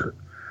T-shirt.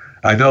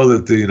 I know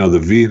that the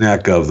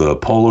V-neck of the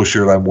polo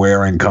shirt I'm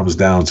wearing comes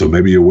down, so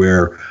maybe you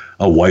wear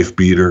a wife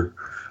beater.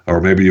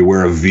 or maybe you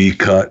wear a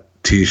V-cut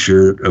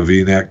T-shirt, a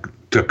V-neck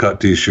cut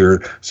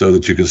T-shirt, so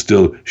that you can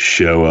still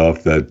show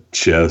off that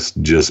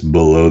chest just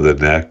below the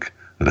neck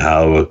and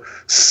how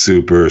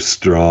super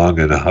strong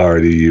and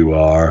hardy you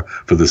are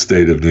for the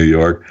state of New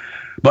York.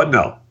 But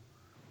no.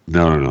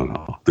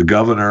 The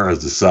governor has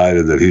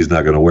decided that he's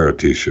not going to wear a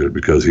T-shirt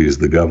because he's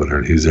the governor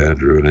and he's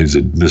Andrew and he's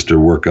a Mr.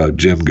 Workout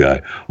Gym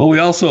guy. Well, we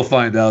also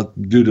find out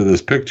due to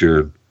this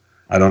picture,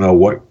 I don't know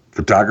what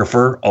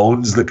photographer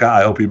owns the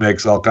car. I hope he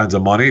makes all kinds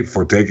of money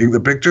for taking the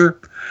picture.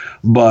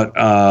 But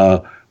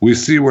we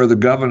see where the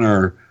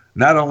governor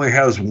not only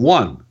has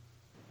one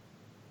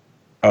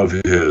of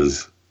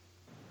his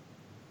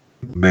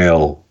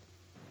male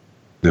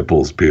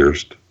nipples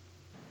pierced,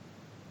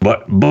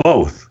 but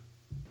both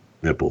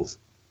nipples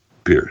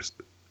pierced.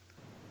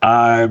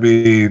 I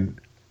mean,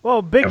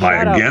 well, big am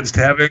I against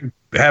having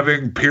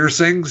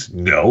piercings?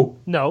 No.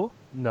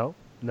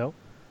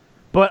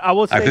 But I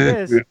will say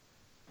this: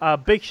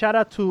 big shout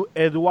out to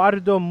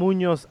Eduardo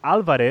Munoz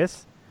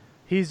Alvarez.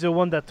 He's the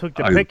one that took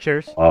the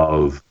pictures.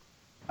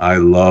 I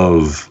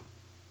love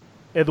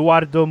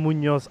Eduardo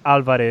Munoz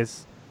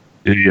Alvarez.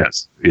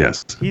 Yes.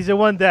 He's the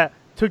one that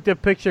took the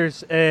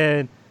pictures,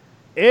 and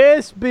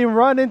it's been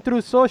running through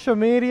social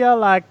media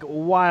like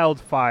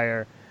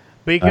wildfire.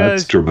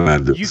 Because that's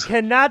tremendous. You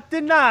cannot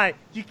deny.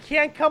 You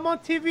can't come on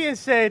TV and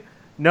say,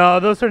 "No,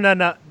 those are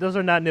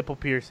not nipple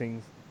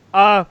piercings."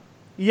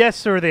 Yes,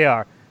 sir, they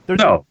are. They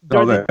are.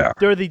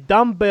 They're the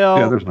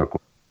dumbbell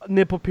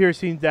nipple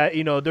piercings that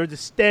they're the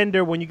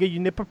standard when you get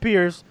your nipple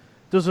pierced.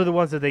 Those are the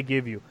ones that they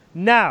give you.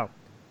 Now,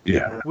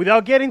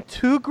 without getting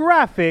too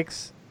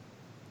graphics,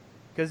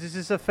 because this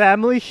is a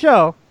family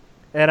show,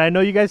 and I know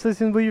you guys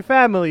listen with your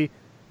family.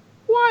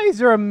 Why is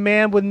there a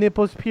man with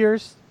nipples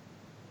pierced?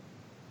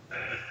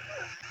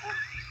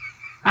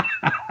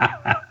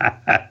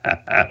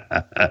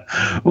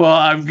 Well,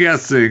 I'm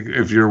guessing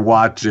if you're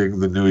watching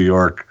the New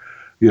York,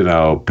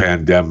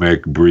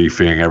 pandemic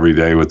briefing every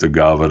day with the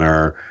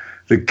governor,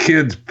 the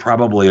kids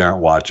probably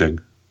aren't watching.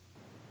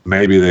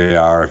 Maybe they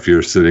are if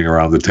you're sitting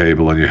around the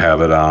table and you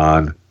have it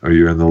on, or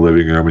you're in the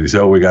living room and you say,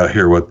 "Oh, we got to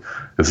hear if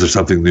there's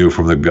something new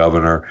from the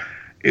governor."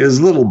 Is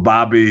little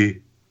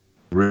Bobby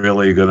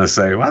really going to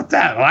say, "What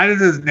that? Why did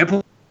his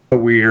nipple so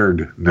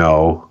weird?"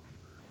 No.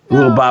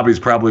 Little Bobby's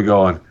probably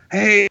going,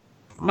 "Hey,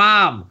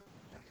 Mom,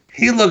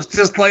 he looks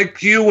just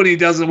like you when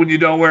you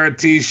don't wear a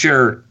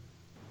T-shirt."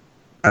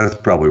 That's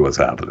probably what's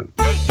happening.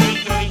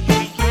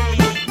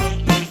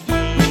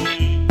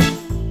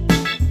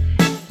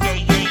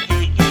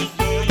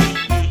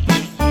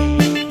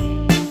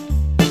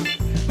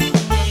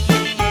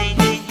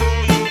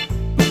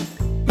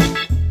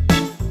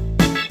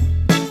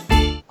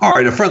 All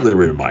right, a friendly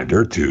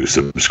reminder to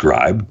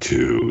subscribe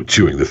to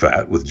Chewing the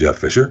Fat with Jeff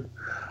Fisher.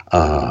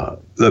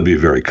 That'd be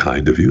very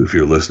kind of you if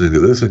you're listening to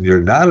this and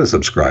you're not a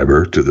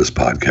subscriber to this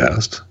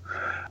podcast.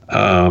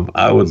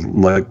 I would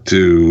like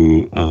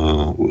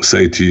to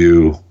say to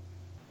you,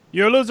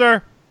 you're a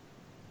loser.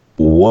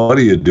 What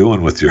are you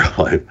doing with your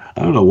life?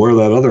 I don't know where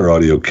that other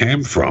audio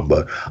came from,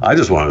 but I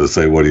just wanted to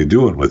say, what are you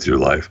doing with your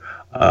life?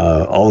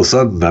 All of a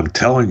sudden, I'm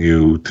telling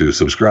you to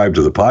subscribe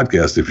to the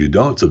podcast. If you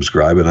don't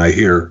subscribe, and I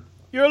hear,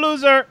 you're a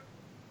loser.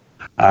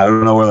 I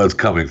don't know where that's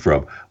coming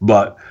from,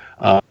 but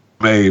I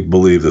may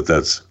believe that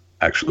that's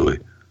actually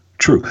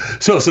true.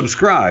 So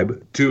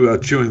subscribe to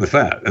Chewing the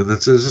Fat, and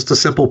it's just a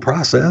simple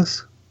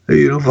process.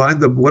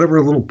 Find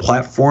whatever little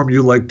platform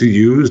you like to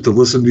use to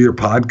listen to your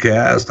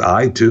podcast,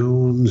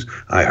 iTunes,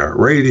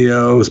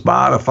 iHeartRadio,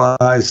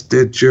 Spotify,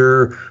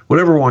 Stitcher,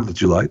 whatever one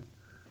that you like.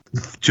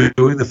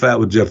 Chewing the Fat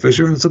with Jeff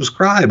Fisher, and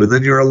subscribe, and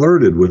then you're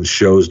alerted when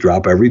shows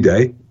drop every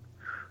day,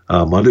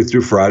 Monday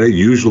through Friday,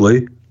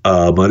 usually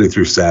Monday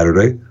through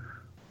Saturday,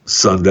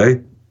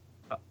 Sunday,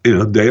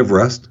 day of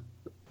rest.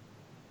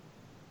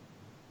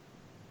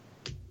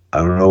 I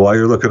don't know why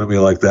you're looking at me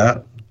like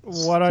that.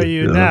 What are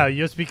you now?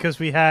 Just because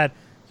we talk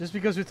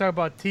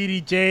about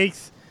TD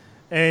Jakes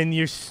and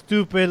your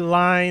stupid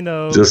line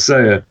of... Just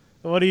say it.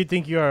 What do you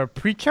think? You're a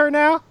preacher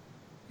now?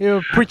 You're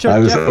a preacher?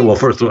 Well,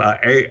 first of all,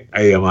 I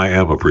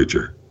am a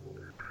preacher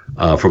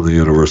from the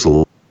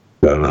Universal.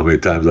 I don't know how many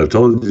times I've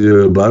told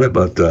you about it,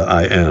 but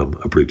I am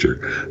a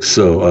preacher.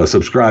 So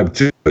subscribe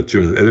to it.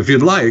 And if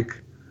you'd like,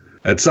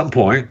 at some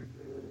point,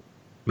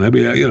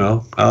 maybe,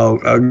 I'll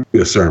give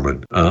you a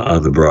sermon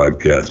on the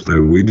broadcast.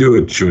 Maybe we do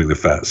a Chewing the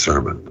Fat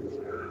sermon.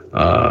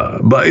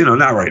 But,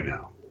 not right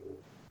now.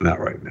 Not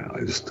right now.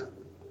 I just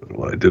don't know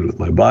what I did with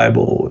my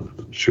Bible. I'm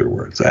not sure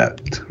where it's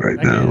at right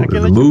now. And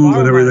the move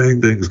and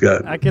everything, things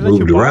got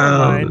moved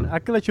around. I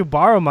can let you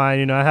borrow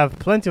mine. I have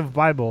plenty of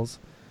Bibles.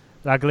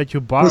 I can let you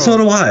borrow. Well, so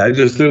do I. I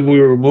just think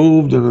we were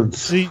moved. And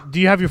it's, do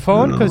you have your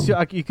phone? Because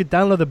you could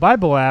download the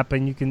Bible app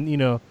and you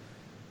can,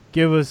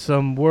 give us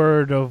some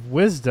word of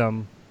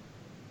wisdom.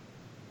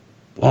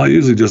 Well, I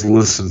usually just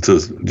listen to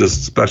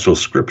just special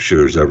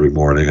scriptures every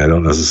morning. I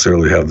don't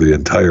necessarily have the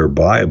entire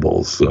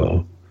Bible,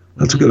 so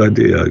that's a good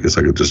idea. I guess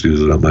I could just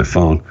use it on my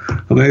phone.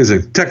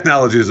 Amazing.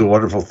 Technology is a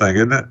wonderful thing,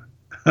 isn't it?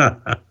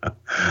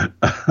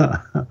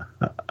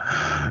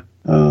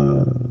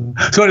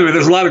 So anyway,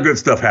 there's a lot of good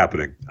stuff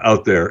happening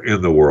out there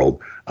in the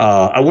world.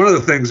 One of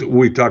the things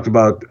we talked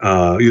about,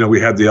 we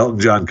had the Elton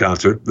John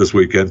concert this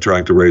weekend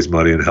trying to raise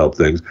money and help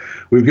things.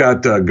 We've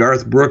got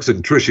Garth Brooks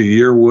and Trisha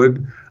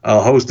Yearwood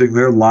hosting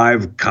their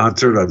live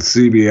concert on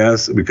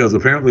CBS because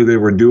apparently they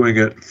were doing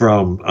it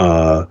from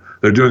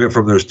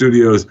their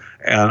studios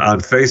and on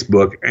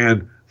Facebook,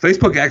 and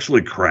Facebook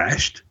actually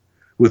crashed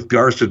with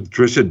Garth and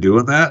Trisha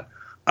doing that.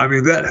 I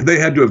mean, that they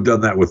had to have done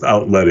that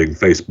without letting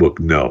Facebook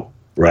know,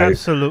 right?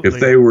 Absolutely.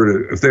 If they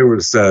would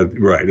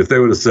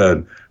have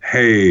said,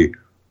 "Hey,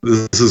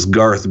 this is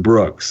Garth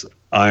Brooks.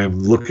 I'm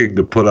looking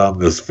to put on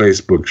this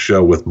Facebook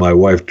show with my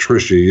wife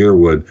Trisha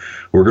Yearwood.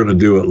 We're going to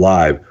do it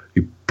live."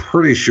 You're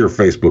pretty sure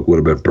Facebook would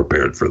have been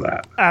prepared for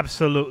that.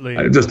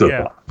 Absolutely. Just a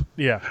thought.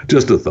 Yeah.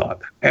 Just a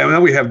thought. And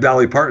then we have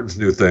Dolly Parton's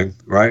new thing,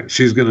 right?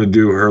 She's going to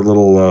do her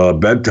little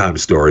bedtime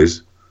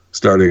stories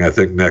starting, I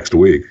think, next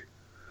week.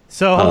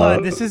 So hold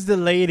on. This is the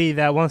lady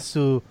that wants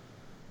to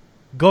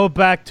go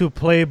back to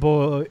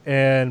Playboy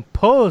and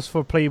pose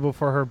for Playboy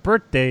for her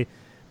birthday.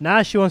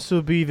 Now she wants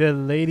to be the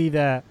lady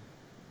that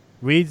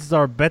reads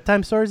our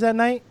bedtime stories at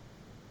night?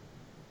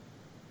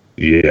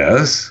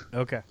 Yes.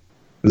 Okay.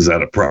 Is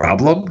that a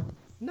problem?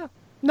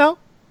 No.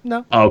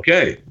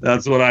 Okay.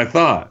 That's what I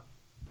thought.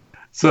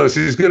 So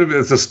she's going to be,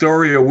 it's a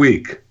story a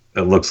week,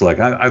 it looks like.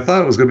 I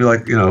thought it was going to be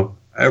like,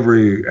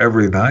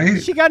 every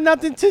night. She got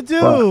nothing to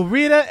do.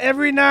 Read it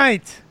every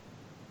night.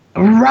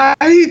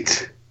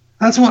 Right.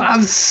 That's what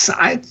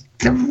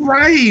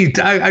right.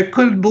 I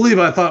couldn't believe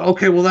it. I thought,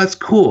 okay, well, that's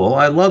cool.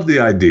 I love the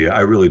idea. I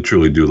really,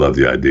 truly do love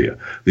the idea.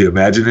 The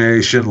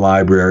Imagination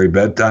Library,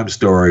 bedtime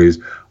stories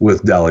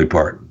with Dolly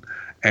Parton.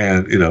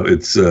 And,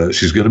 it's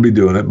she's going to be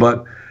doing it,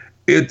 but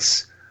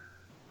she's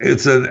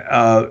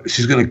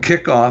going to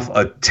kick off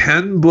a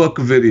 10-book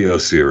video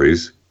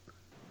series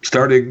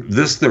starting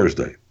this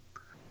Thursday.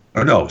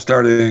 This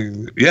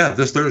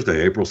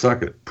Thursday, April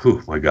 2nd.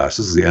 Phew, my gosh,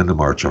 this is the end of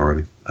March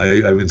already. I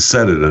even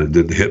said it and it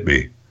didn't hit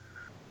me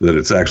that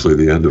it's actually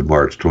the end of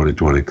March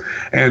 2020.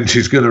 And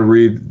she's going to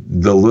read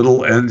The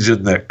Little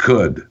Engine That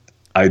Could.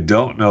 I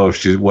don't know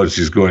what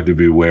she's going to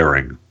be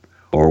wearing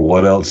or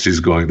what else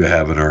she's going to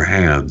have in her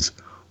hands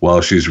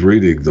while she's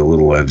reading The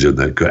Little Engine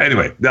That Could.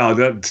 Anyway,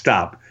 no,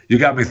 stop. You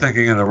got me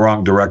thinking in the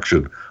wrong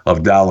direction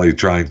of Dolly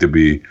trying to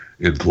be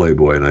in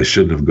Playboy, and I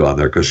shouldn't have gone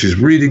there because she's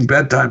reading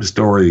bedtime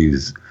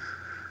stories.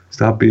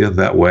 Stop being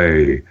that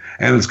way.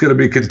 And it's going to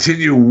be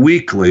continue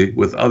weekly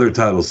with other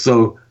titles.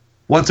 So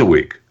once a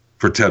week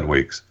for 10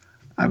 weeks.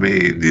 I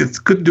mean, you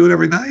couldn't do it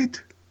every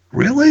night?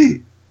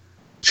 Really?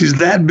 She's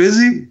that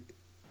busy?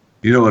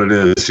 You know what it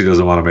is? She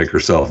doesn't want to make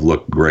herself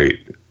look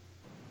great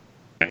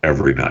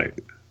every night.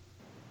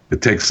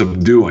 It takes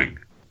some doing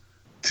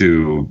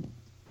to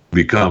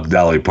become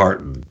Dolly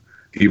Parton.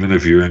 Even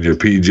if you're in your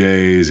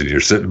PJs and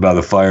you're sitting by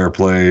the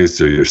fireplace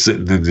or you're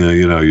sitting in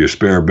your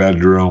spare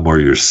bedroom or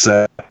you're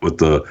set with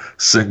the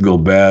single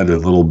bed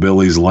and little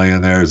Billy's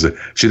laying there.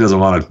 She doesn't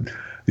want to.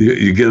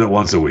 You get it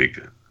once a week.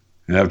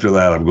 And after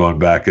that, I'm going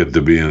back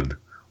into being,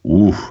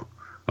 I'm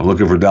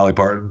looking for Dolly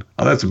Parton.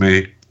 Oh, that's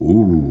me.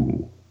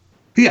 Ooh.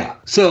 Yeah.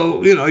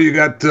 So, you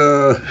got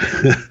Garth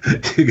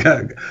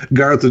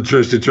and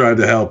Trisha trying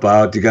to help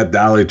out. You got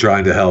Dolly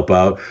trying to help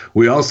out.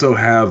 We also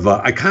have,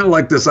 I kind of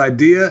like this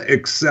idea,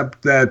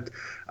 except that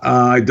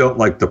I don't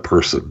like the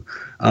person.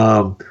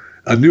 A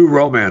new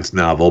romance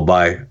novel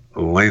by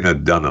Lena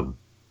Dunham,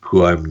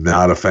 who I'm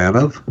not a fan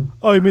of.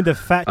 Oh, you mean the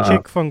fat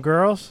chick from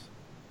Girls?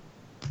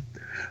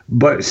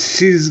 But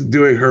she's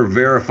doing her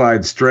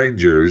Verified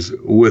Strangers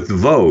with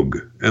Vogue,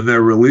 and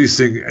they're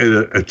releasing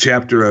a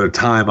chapter at a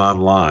time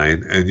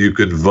online, and you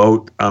can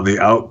vote on the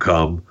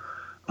outcome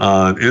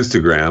on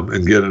Instagram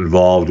and get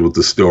involved with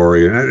the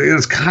story. And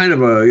it's kind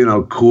of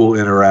a cool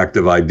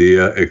interactive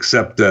idea,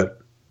 except that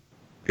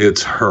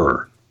it's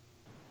her,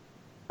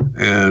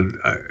 and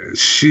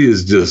she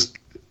is just.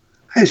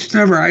 I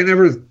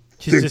never think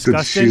disgusting.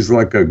 That she's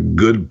like a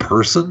good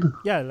person.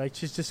 Yeah, like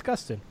she's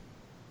disgusting.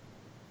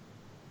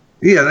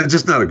 Yeah, that's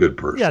just not a good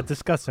person. Yeah,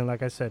 disgusting.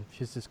 Like I said,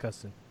 she's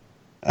disgusting.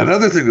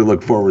 Another thing to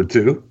look forward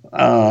to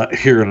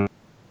here in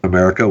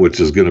America,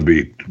 which is going to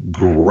be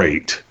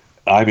great.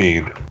 I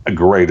mean,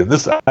 great. And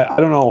this, I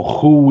don't know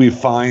who we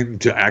find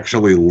to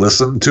actually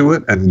listen to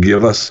it and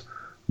give us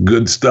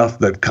good stuff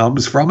that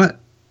comes from it.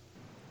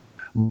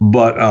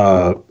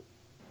 But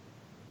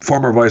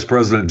former Vice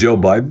President Joe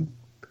Biden,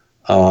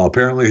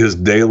 apparently his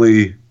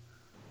daily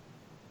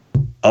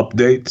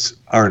updates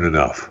aren't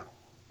enough.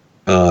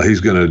 He's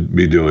going to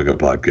be doing a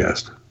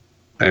podcast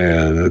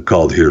and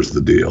called Here's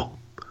the Deal.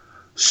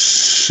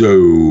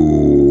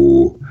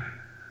 So,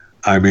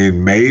 I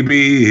mean,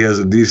 maybe he has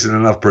a decent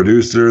enough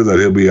producer that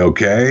he'll be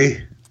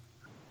okay.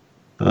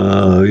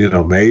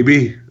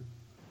 Maybe.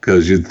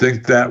 Because you'd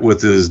think that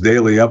with his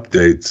daily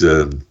updates,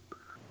 and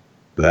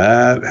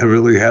that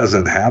really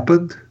hasn't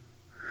happened.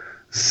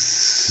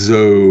 So,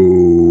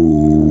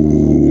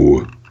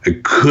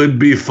 it could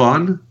be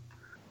fun,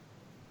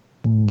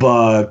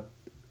 but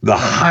the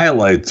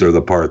highlights are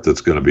the part that's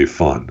going to be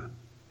fun.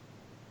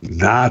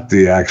 not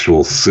the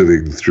actual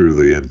sitting through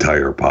the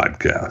entire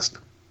podcast.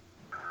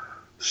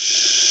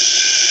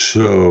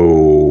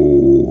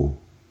 So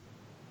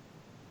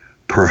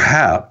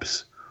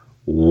perhaps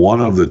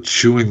one of the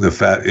chewing the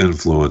fat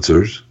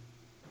influencers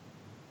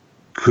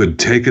could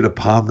take it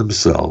upon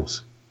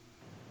themselves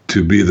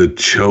to be the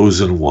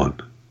chosen one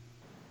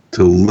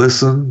to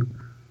listen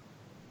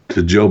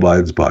to Joe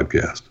Biden's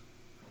podcast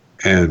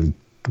and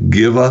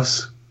give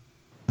us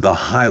the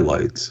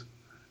highlights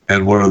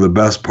and what are the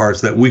best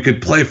parts that we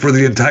could play for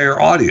the entire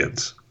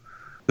audience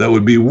that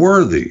would be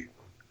worthy.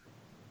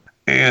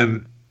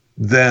 And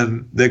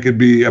then they could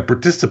be a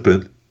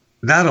participant,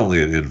 not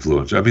only an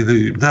influencer. I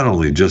mean, not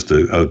only just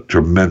a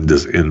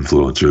tremendous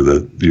influencer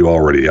that you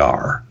already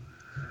are,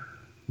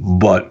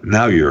 but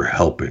now you're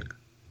helping.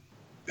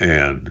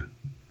 And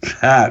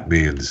that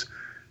means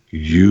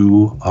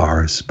you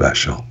are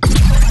special.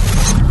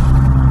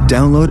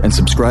 Download and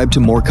subscribe to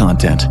more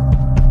content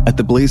at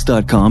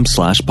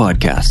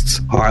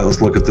theblaze.com/podcasts. All right,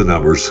 let's look at the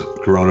numbers.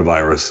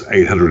 Coronavirus,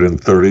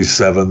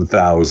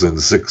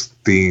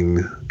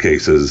 837,016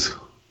 cases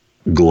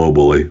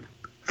globally,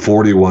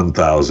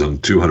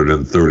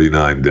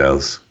 41,239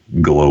 deaths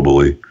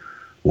globally,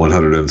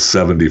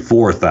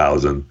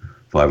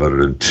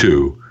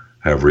 174,502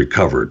 have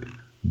recovered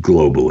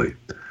globally.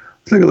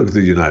 Let's take a look at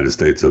the United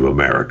States of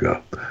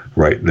America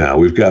right now.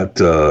 We've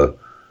got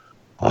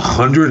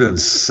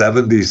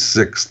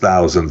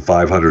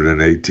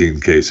 176,518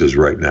 cases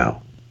right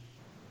now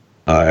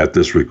at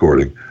this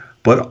recording,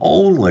 but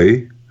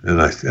only,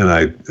 and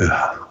I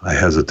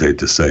hesitate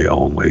to say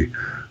only,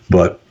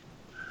 but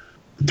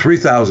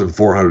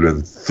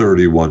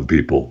 3,431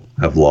 people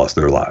have lost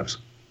their lives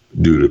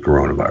due to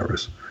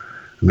coronavirus.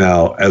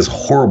 Now, as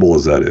horrible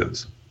as that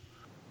is,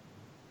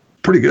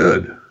 pretty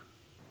good.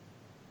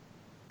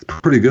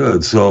 Pretty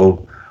good.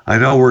 So I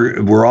know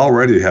we're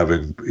already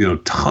having,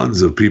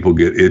 tons of people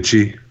get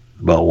itchy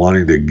about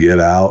wanting to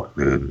get out,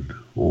 and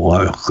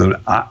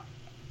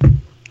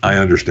I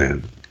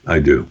understand. I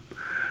do.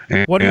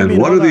 And what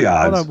are the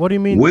odds? What do you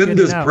mean? When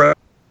does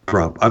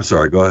Trump? I'm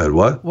sorry. Go ahead.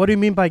 What? What do you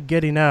mean by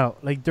getting out?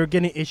 Like they're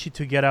getting itchy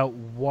to get out.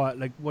 What?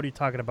 Like what are you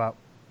talking about?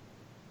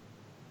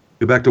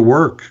 Get back to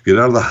work. Get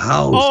out of the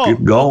house.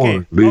 Get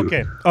going.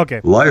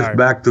 Okay. Life right.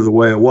 back to the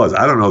way it was.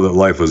 I don't know that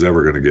life was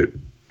ever going to get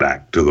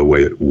back to the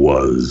way it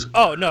was.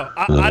 Oh no,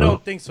 I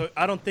don't think so.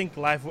 I don't think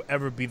life will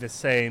ever be the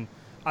same.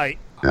 I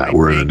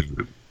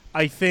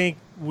think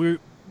we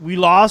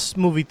lost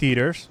movie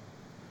theaters.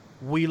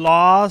 We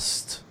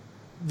lost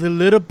the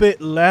little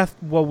bit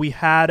left what we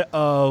had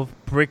of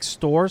brick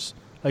stores,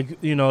 like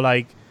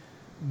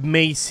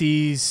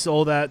Macy's,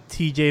 all that,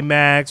 TJ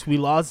Maxx. We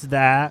lost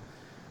that.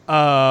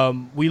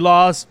 We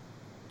lost,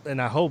 and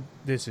I hope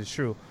this is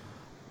true,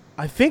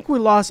 I think we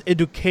lost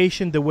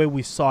education the way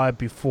we saw it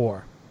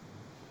before.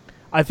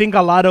 I think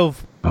a lot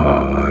of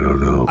I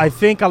don't know. I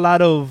think a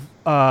lot of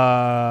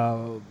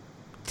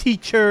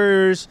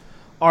teachers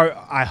are,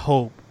 I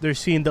hope they're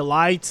seeing the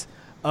lights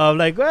of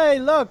like, hey,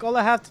 look, all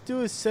I have to do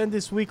is send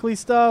this weekly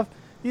stuff.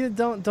 You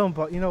don't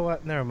you know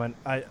what? Never mind.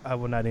 I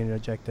will not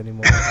interject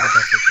anymore.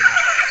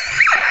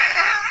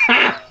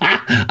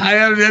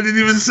 I didn't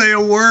even say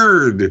a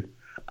word.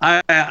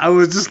 I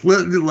was just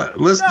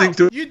listening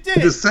to you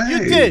did. You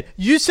did.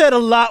 You said a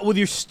lot with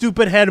your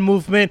stupid head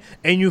movement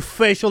and your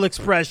facial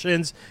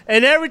expressions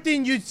and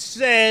everything you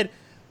said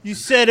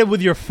it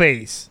with your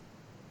face.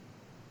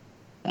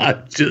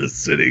 I'm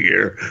just sitting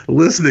here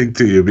listening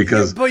to you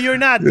because. But you're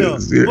not though.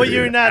 But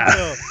you're not.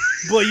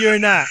 What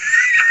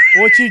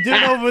you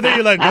doing over there?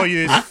 You're like, oh,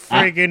 you this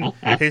freaking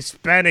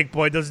Hispanic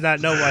boy does not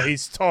know what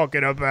he's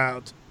talking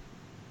about.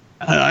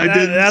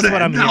 That's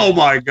what I'm. Oh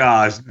my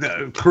gosh,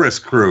 Chris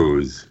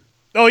Cruz.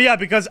 Oh yeah,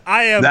 because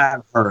I am.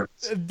 That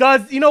hurts.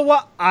 You know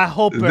what? I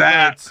hope it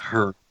hurts. That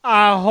hurts.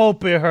 I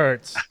hope it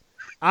hurts.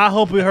 I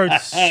hope it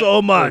hurts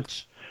so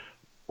much.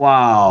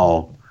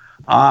 Wow,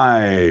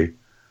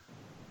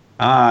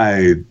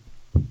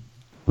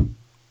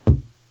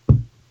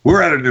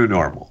 we're at a new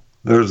normal.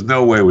 There's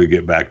no way we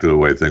get back to the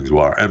way things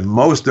were. And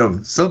most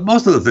of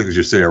the things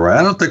you say are right.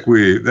 I don't think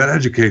that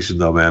education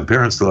though, man,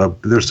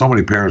 there's so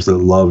many parents that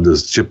love to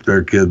ship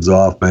their kids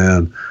off,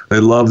 man. They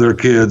love their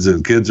kids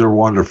and kids are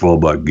wonderful,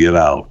 but get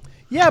out.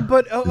 Yeah,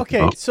 but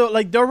okay. So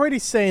like they're already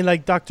saying,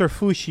 like Dr.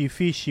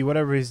 Fishy,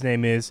 whatever his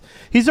name is,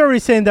 he's already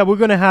saying that we're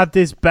going to have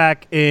this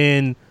back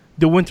in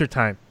the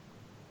wintertime.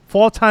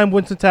 Fall time,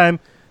 winter time,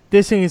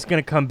 this thing is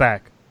going to come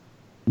back.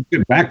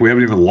 Get back. We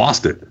haven't even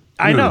lost it.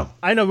 I know.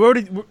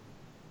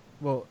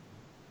 Well,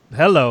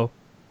 hello.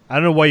 I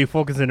don't know why you're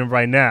focusing on it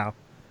right now.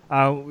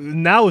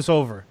 Now it's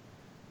over.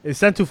 It's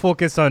time to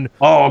focus on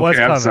what's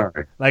coming. I'm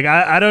sorry. Like,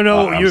 I don't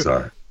know. I'm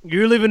sorry.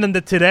 You're living in the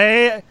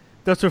today.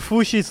 Dr.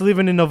 Fushi's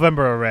living in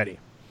November already.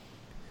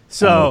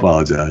 So, I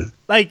apologize.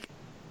 Like,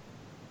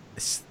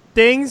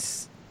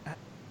 things,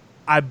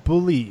 I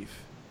believe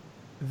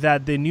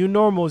that the new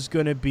normal is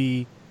going to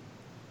be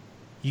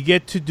you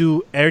get to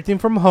do everything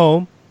from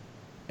home.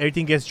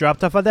 Everything gets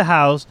dropped off at the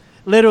house.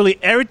 Literally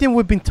everything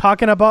we've been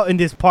talking about in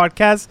this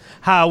podcast,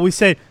 how we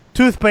said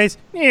toothpaste,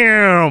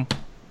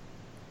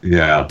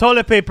 Yeah.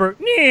 Toilet paper.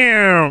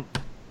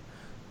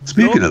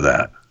 Speaking of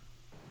that,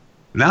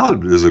 now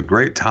is a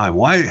great time.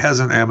 Why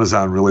hasn't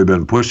Amazon really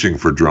been pushing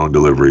for drone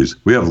deliveries?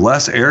 We have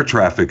less air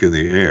traffic in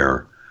the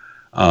air.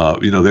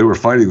 They were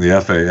fighting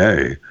the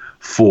FAA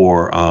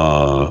for,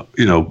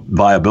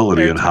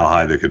 viability and how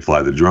high they could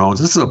fly the drones.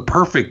 This is a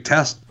perfect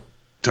test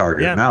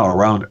target now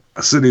around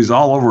cities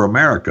all over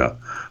America.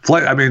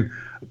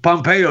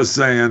 Pompeo's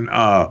saying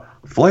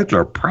flights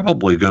are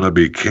probably going to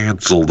be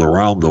canceled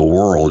around the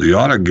world. You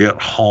ought to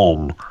get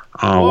home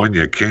when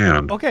you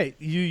can. Okay,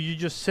 you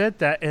just said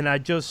that, and I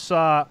just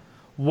saw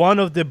one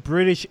of the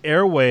British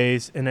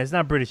Airways, and it's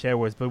not British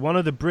Airways, but one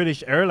of the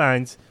British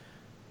airlines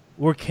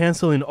were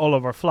canceling all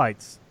of our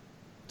flights.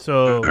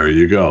 So there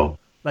you go.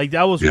 Like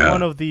that was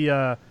one of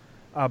the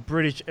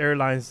British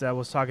airlines that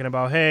was talking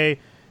about, hey,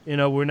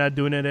 we're not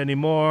doing it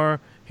anymore.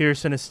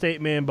 Here's a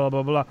statement, blah,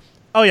 blah, blah.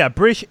 Oh, yeah.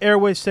 British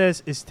Airways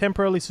says it's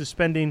temporarily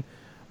suspending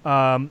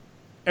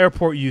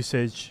airport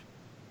usage.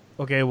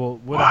 Okay, well,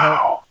 what the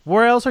hell?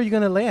 Where else are you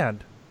going to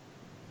land?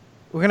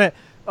 We're going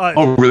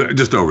to...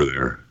 just over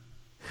there.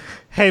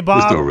 Hey,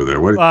 Bob. Just over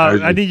there.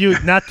 I need you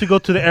not to go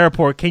to the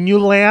airport. Can you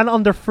land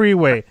on the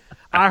freeway?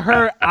 I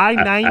heard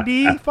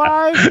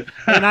I-95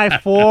 and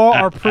I-4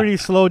 are pretty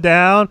slow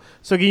down.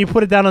 So can you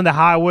put it down on the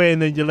highway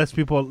and then you let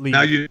people leave?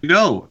 Now,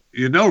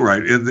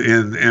 right,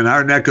 in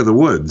our neck of the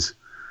woods,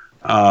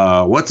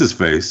 what's his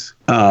face?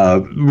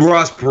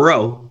 Ross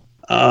Perot,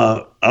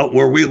 out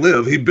where we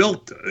live, he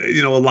built,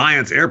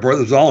 Alliance Airport.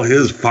 This was all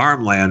his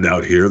farmland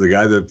out here. The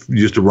guy that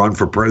used to ran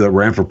for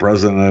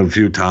president a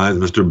few times,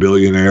 Mr.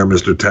 Billionaire,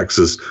 Mr.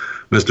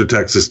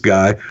 Texas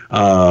guy.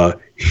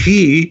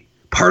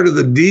 Part of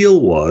the deal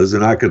was,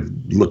 and I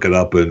could look it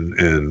up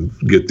and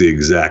get the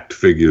exact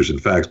figures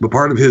and facts, but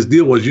part of his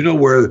deal was,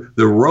 where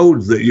the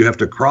roads that you have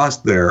to cross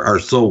there are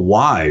so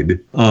wide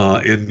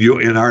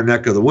in our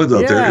neck of the woods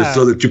out there, is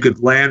so that you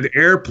could land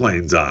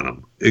airplanes on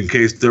them in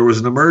case there was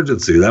an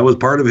emergency. That was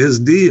part of his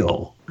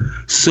deal.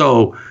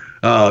 So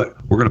we're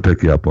going to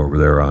pick you up over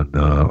there on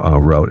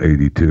Route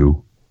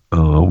 82.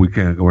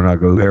 We're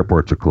not going. The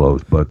airports are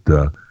closed, but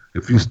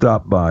if you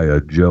stop by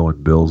Joe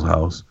and Bill's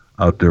house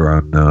out there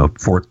on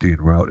 14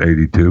 Route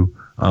 82,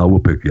 we'll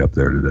pick you up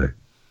there today.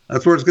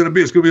 That's where it's going to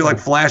be. It's going to be like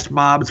flash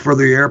mobs for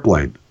the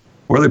airplane.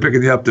 Where are they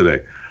picking you up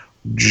today?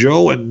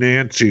 Joe and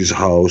Nancy's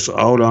house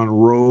out on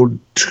Road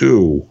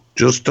 2,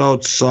 just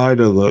outside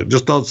of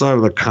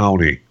the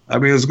county. I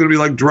mean, it's going to be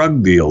like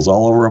drug deals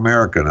all over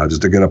America now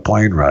just to get a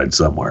plane ride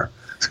somewhere.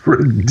 It's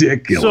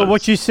ridiculous. So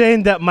what you're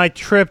saying that my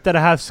trip that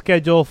I have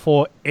scheduled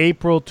for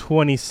April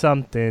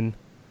 20-something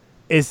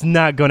is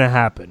not going to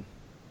happen?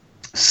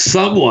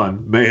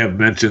 Someone may have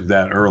mentioned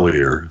that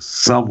earlier.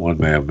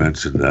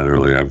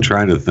 I'm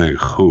trying to think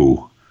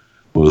who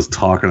was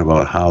talking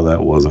about how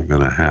that wasn't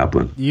going to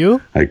happen. You?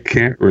 I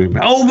can't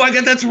remember. Oh, my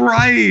God, that's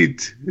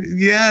right.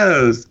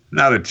 Yes.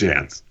 Not a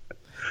chance.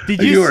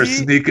 You are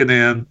sneaking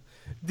in.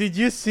 Did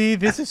you see?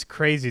 This is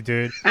crazy,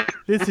 dude.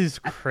 This is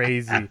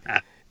crazy.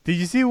 Did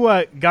you see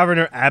what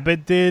Governor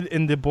Abbott did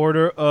in the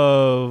border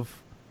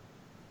of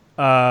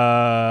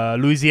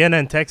Louisiana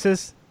and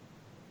Texas?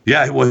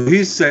 Yeah, well,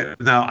 he said.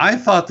 Now, I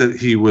thought that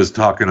he was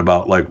talking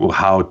about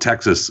how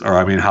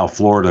how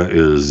Florida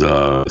is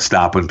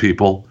stopping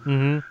people.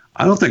 Mm-hmm.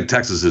 I don't think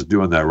Texas is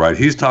doing that right.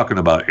 He's talking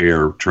about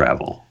air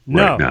travel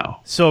right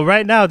now. So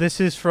right now,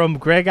 this is from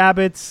Greg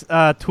Abbott's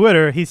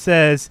Twitter. He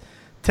says,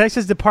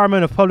 Texas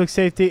Department of Public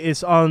Safety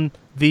is on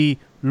the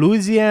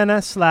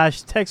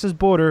Louisiana/Texas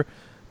border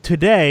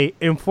today,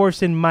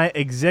 enforcing my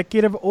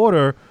executive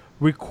order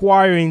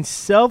requiring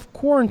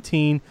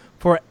self-quarantine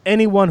for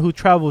anyone who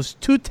travels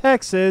to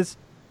Texas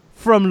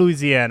from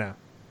Louisiana.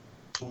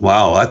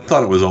 Wow, I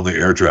thought it was only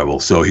air travel.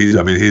 So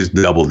he's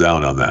doubled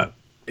down on that.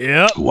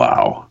 Yep.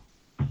 Wow.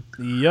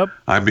 Yep.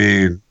 I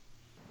mean,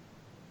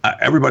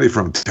 everybody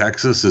from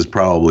Texas is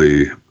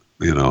probably,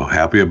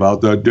 happy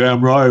about that.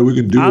 Damn right, we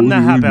can do I'm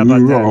not happy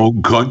about that. Our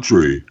own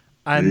country.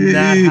 I'm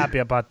not happy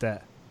about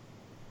that.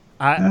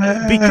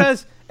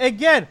 Because,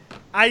 again,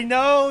 I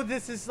know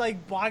this is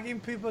like bogging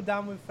people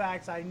down with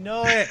facts. I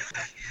know it.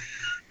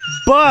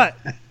 But,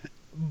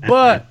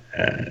 what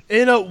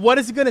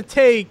is it going to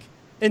take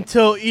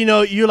until,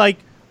 you're like,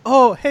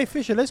 oh, hey,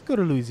 Fisher, let's go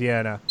to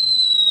Louisiana.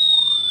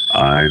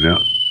 I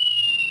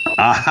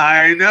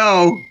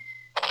know.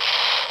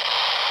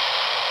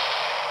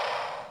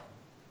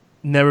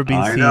 Never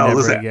been seen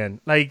ever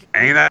again. Like,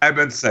 ain't I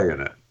been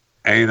saying it?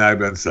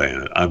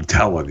 I'm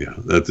telling you.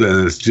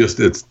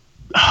 It's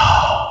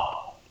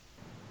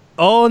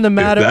all in the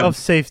matter of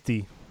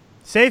safety.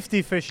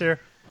 Safety, Fisher.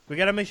 We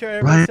got to make sure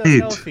everybody's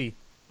healthy.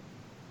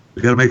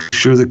 We got to make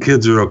sure the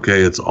kids are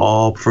okay. It's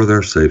all for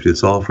their safety.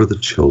 It's all for the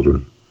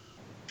children.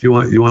 You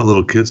want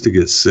little kids to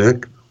get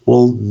sick?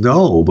 Well,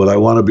 no, but I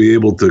want to be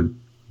able to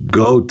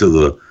go to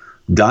the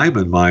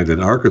diamond mine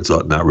in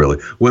Arkansas. Not really.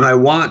 When I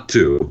want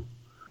to.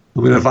 I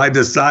mean, if I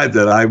decide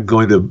that I'm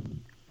going to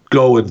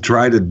go and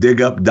try to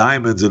dig up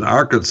diamonds in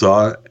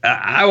Arkansas,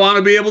 I want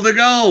to be able to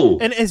go.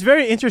 And it's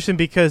very interesting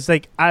because,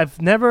 I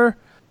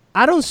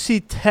don't see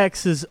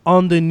Texas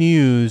on the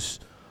news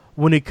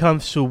when it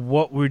comes to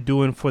what we're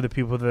doing for the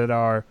people that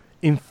are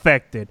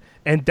infected.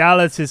 And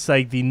Dallas is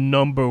like the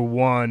number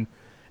one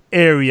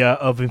area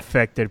of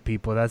infected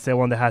people. That's the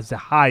one that has the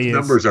highest.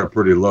 Numbers are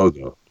pretty low,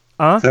 though.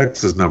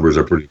 Texas numbers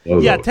are pretty low.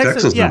 Yeah, though.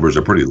 Texas numbers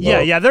are pretty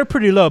low. Yeah, they're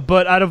pretty low.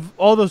 But out of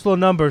all those low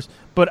numbers,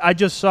 but I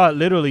just saw it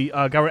literally.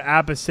 Governor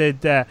Abbott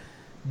said that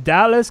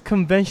Dallas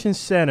Convention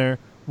Center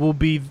will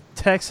be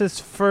Texas'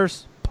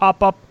 first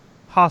pop-up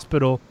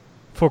hospital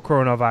for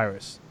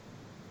coronavirus.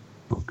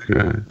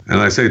 Okay.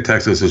 And I say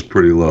Texas is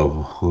pretty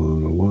low.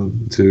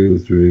 1, 2,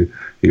 3.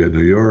 You got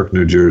New York,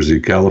 New Jersey,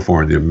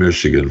 California,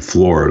 Michigan,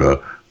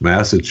 Florida,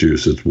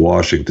 Massachusetts,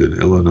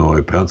 Washington,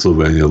 Illinois,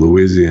 Pennsylvania,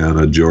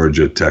 Louisiana,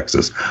 Georgia,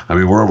 Texas. I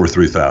mean, we're over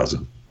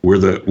 3,000. We're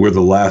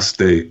the last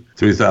state,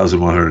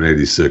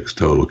 3,186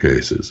 total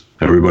cases.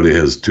 Everybody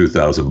has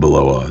 2,000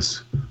 below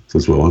us. So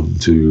it's 1,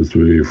 2,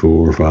 3,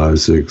 4, 5,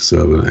 6,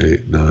 7,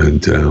 8, 9,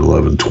 10,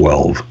 11,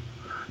 12.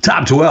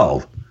 Top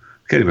 12.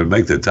 Can't even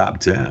make the top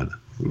 10.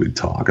 What are we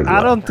talking about?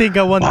 I don't think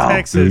I want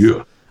Texas.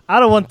 I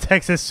don't want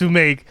Texas to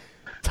make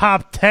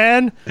top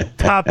 10,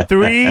 top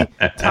 3,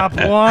 top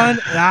 1.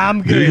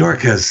 I'm good. New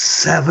York has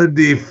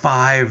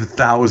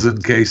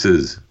 75,000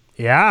 cases.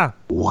 Yeah.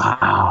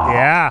 Wow.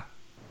 Yeah.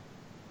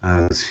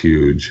 That's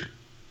huge.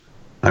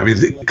 I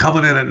mean,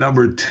 coming in at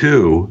number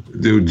 2,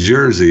 New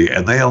Jersey,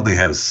 and they only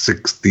have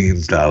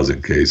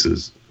 16,000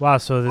 cases. Wow,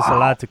 so there's a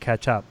lot to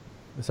catch up.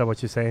 Is that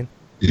what you're saying?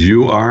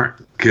 You aren't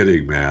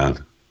kidding,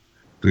 man.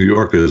 New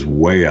York is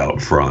way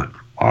out front.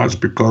 Oh, it's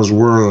because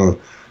we're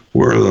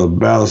the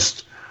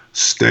best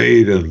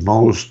state and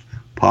most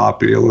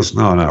populous.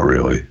 No, not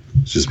really.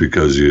 It's just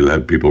because you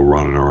had people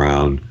running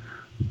around,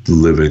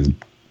 living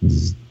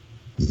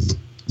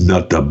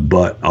nut to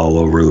butt all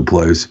over the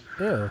place.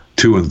 Yeah.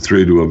 2 and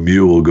 3 to a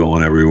mule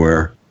going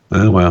everywhere.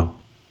 Well,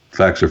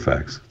 facts are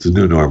facts. It's a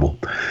new normal.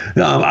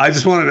 I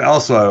just wanted to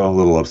also, I'm a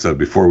little upset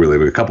before we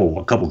leave, a couple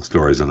of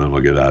stories, and then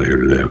we'll get out of here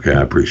today. Okay,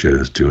 I appreciate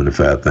it. Chewing the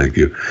fat. Thank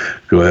you.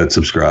 Go ahead,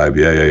 subscribe.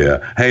 Yeah.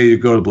 Hey, you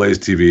go to Blaze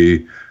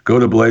TV. Go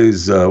to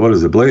Blaze,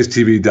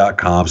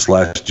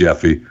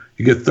 blazetv.com/Jeffy.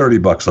 You get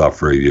 $30 off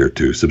for a year,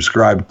 too.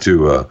 Subscribe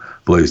to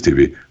Blaze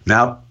TV.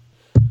 Now's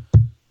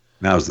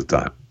the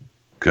time.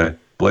 Okay?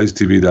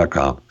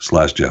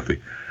 blazetv.com/Jeffy.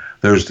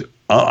 There's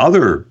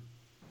other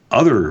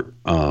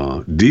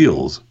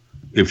deals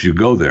if you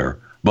go there,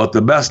 but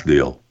the best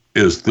deal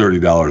is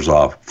 $30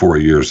 off for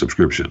a year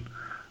subscription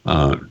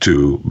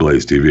to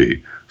Blaze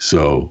TV.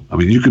 So, I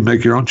mean, you can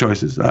make your own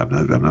choices. I'm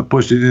not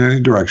pushing you in any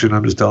direction.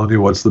 I'm just telling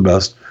you what's the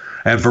best.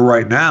 And for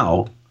right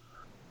now,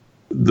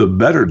 the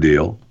better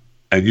deal,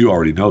 and you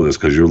already know this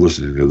because you're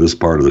listening to this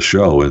part of the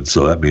show, and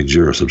so that means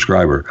you're a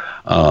subscriber.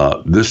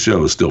 This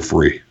show is still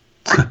free.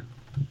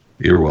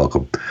 You're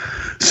welcome.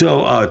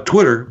 So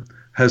Twitter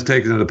has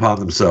taken it upon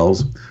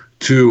themselves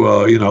to,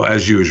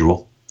 as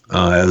usual,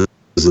 as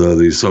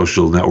these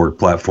social network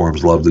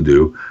platforms love to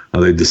do,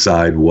 they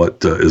decide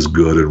what is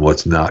good and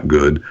what's not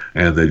good,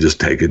 and they just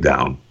take it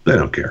down. They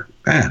don't care.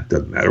 It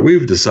doesn't matter.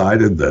 We've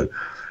decided that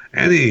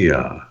any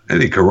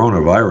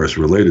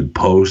coronavirus-related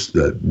posts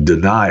that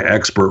deny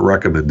expert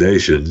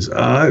recommendations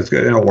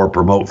or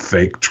promote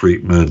fake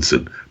treatments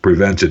and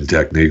prevention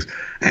techniques,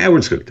 we're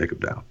just going to take them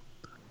down.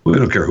 We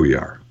don't care who you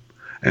are.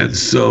 And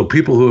so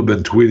people who have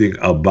been tweeting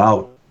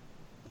about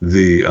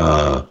the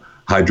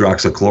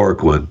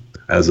hydroxychloroquine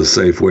as a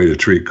safe way to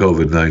treat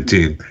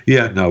COVID-19,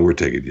 we're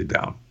taking you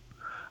down.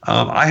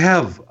 I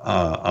have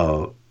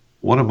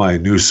one of my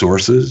new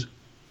sources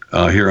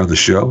here on the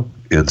show,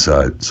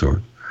 Inside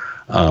Source,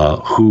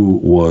 who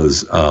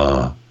was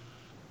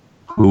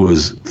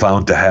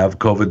found to have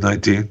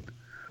COVID-19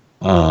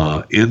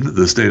 in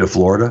the state of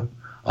Florida,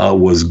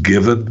 was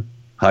given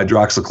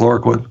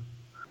hydroxychloroquine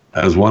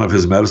as one of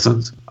his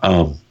medicines.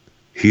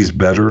 He's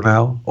better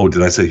now. Oh,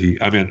 did I say he?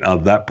 I mean,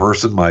 that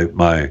person,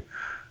 my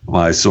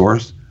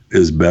source,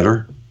 is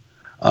better.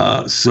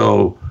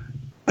 So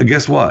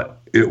guess what?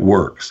 It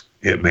works.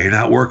 It may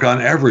not work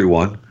on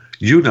everyone.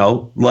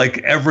 Like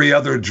every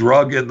other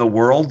drug in the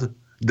world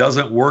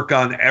doesn't work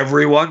on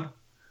everyone,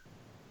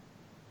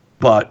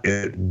 but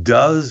it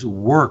does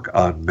work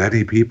on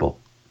many people.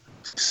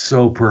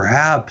 So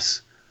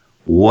perhaps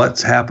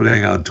what's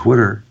happening on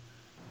Twitter,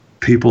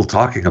 people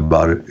talking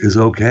about it, is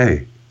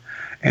okay.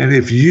 And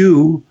if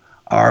you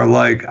are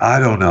like, I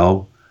don't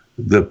know,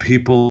 the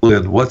people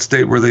in, what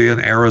state were they in,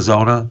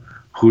 Arizona,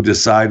 who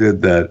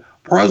decided that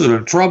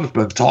President Trump's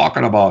been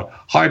talking about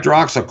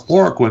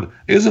hydroxychloroquine,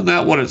 isn't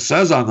that what it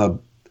says on the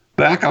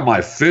back of my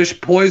fish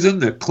poison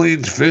that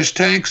cleans fish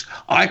tanks?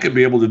 I could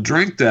be able to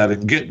drink that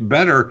and get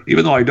better,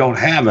 even though I don't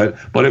have it,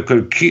 but it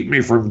could keep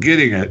me from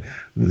getting it.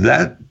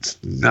 That's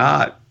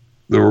not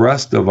the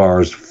rest of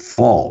ours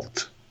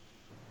fault.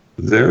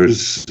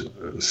 There's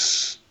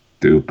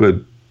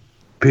stupid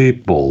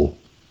people,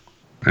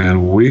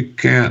 and we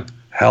can't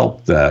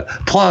help that.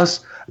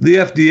 Plus, the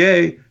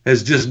FDA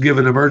has just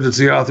given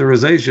emergency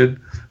authorization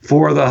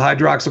for the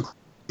hydroxychloroquine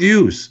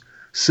use.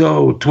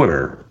 So,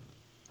 Twitter,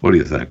 what do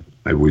you think?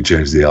 Maybe we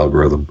change the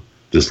algorithm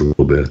just a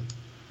little bit.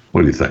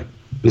 What do you think?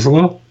 Just a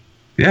little?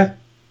 Yeah?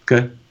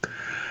 Okay.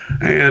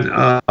 And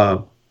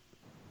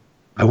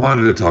I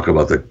wanted to talk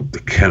about the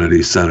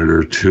Kennedy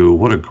senator too.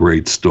 What a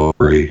great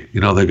story!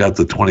 You know, they got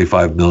the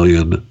 $25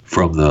 million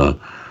from the.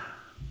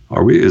 What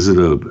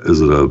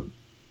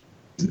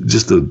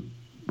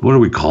are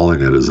we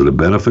calling it? Is it a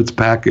benefits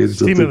package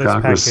that the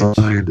Congress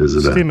signed? Is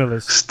it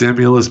a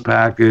stimulus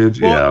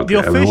package? Well, yeah, okay. The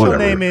official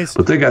name is.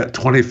 But they got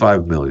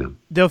 $25 million.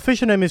 The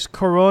official name is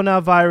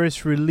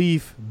Coronavirus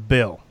Relief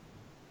Bill.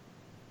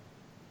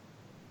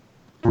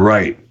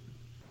 Right.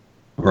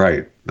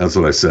 That's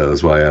what I said.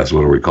 That's why I asked,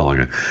 what are we calling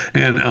it?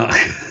 And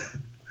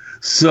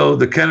so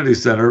the Kennedy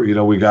Center, you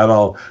know, we got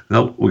all,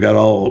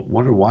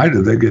 wonder why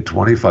did they get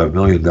 $25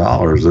 million?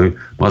 They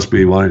must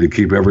be wanting to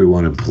keep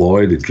everyone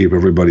employed and keep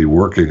everybody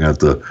working at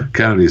the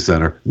Kennedy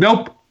Center.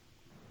 Nope.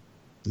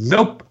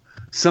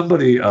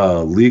 Somebody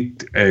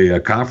leaked a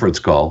conference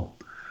call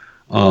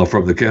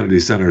from the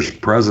Kennedy Center's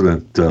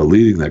president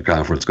leading that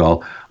conference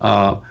call.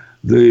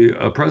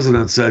 The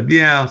president said,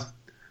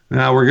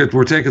 now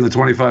we're taking the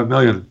 $25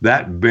 million.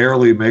 That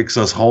barely makes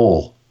us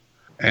whole.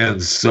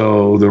 And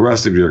so the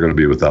rest of you are going to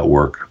be without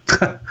work.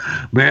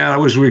 Man, I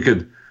wish we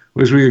could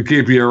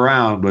keep you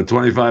around, but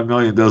 $25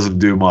 million doesn't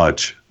do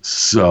much.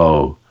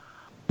 So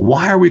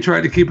why are we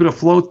trying to keep it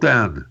afloat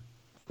then?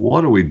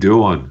 What are we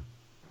doing?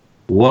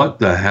 What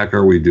the heck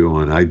are we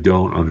doing? I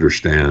don't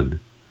understand.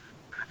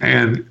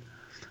 And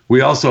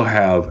we also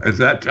have,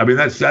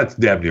 that's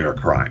damn near a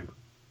crime.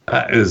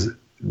 That is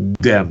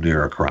damn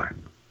near a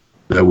crime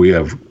that we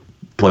have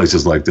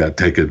places like that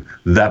taking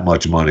that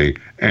much money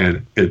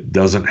and it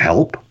doesn't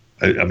help.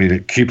 I mean,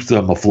 it keeps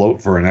them afloat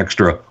for an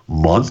extra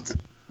month.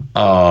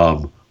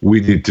 We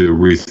need to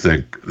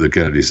rethink the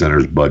Kennedy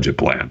Center's budget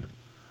plan.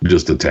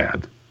 Just a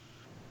tad.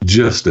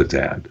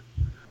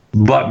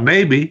 But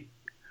maybe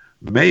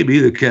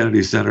the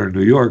Kennedy Center in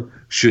New York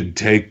should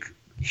take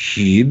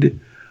heed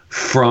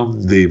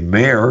from the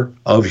mayor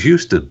of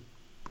Houston.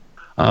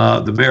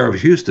 The mayor of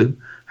Houston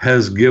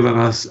has given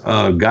us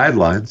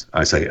guidelines.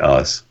 I say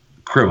us,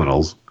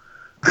 criminals.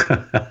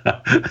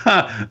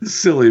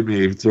 Silly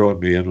me throwing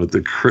me in with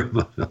the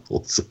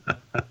criminals.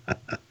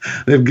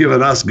 They've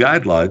given us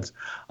guidelines,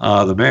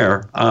 the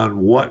mayor, on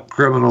what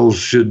criminals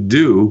should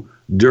do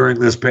during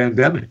this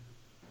pandemic.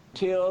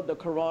 Till the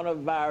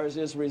coronavirus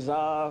is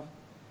resolved,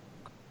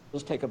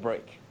 let's take a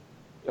break.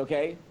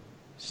 Okay?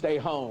 Stay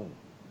home.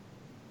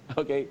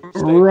 Okay?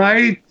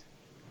 Right.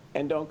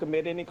 And don't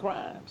commit any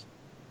crimes.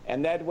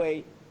 And that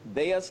way,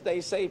 they'll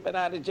stay safe and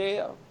out of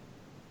jail.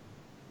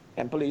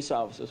 And police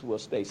officers will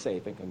stay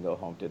safe and can go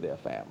home to their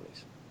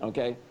families.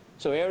 Okay?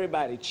 So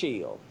everybody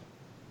chill.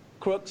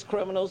 Crooks,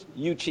 criminals,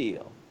 you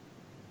chill.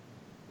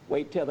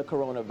 Wait till the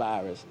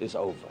coronavirus is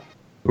over.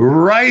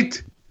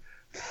 Right.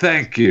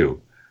 Thank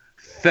you.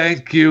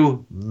 Thank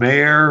you,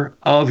 Mayor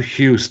of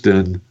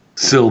Houston,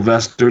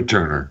 Sylvester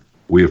Turner.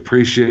 We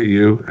appreciate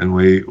you and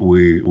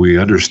we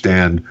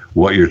understand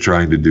what you're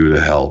trying to do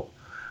to help.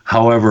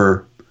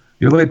 However,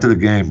 you're late to the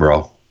game,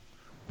 bro.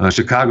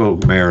 Chicago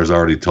mayor has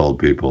already told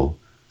people,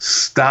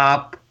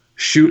 stop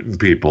shooting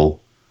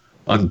people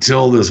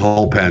until this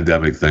whole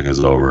pandemic thing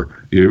is over.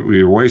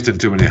 You're wasting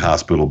too many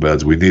hospital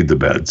beds. We need the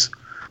beds.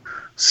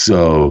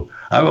 So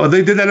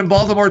they did that in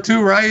Baltimore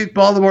too, right?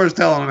 Baltimore's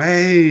telling them,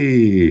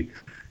 hey,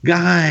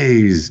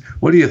 guys,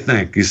 what do you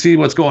think? You see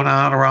what's going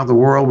on around the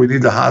world? We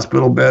need the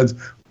hospital beds.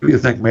 What do you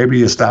think? Maybe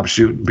you stop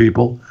shooting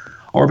people.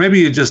 Or maybe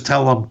you just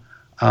tell them,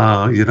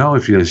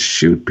 if you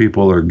shoot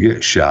people or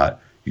get shot,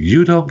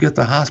 you don't get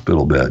the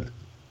hospital bed.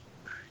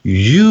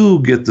 You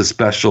get the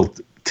special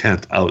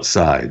tent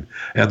outside.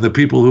 And the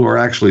people who are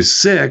actually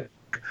sick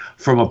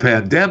from a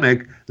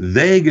pandemic,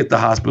 they get the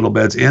hospital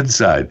beds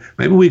inside.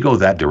 Maybe we go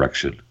that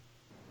direction.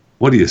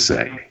 What do you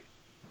say?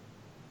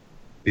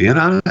 You in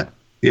on it?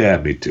 Yeah,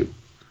 me too.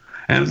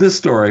 And this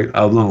story,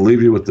 I'm going to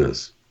leave you with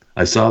this.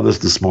 I saw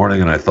this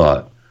morning and I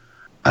thought,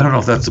 I don't know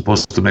if that's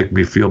supposed to make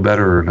me feel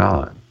better or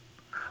not.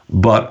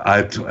 But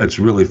it's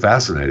really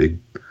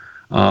fascinating.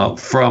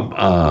 From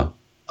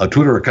a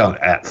Twitter account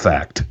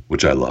 @Fact,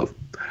 which I love.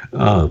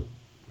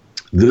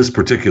 This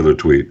particular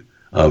tweet,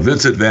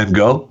 Vincent van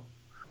Gogh,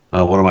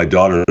 one of my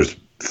daughter's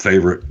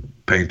favorite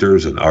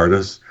painters and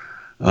artists,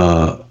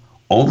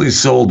 only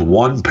sold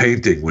one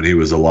painting when he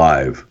was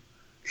alive.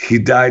 He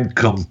died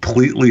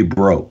completely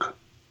broke.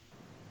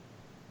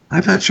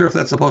 I'm not sure if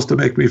that's supposed to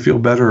make me feel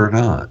better or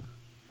not.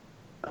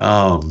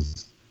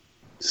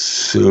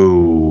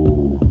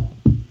 So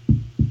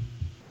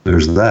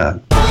there's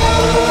that.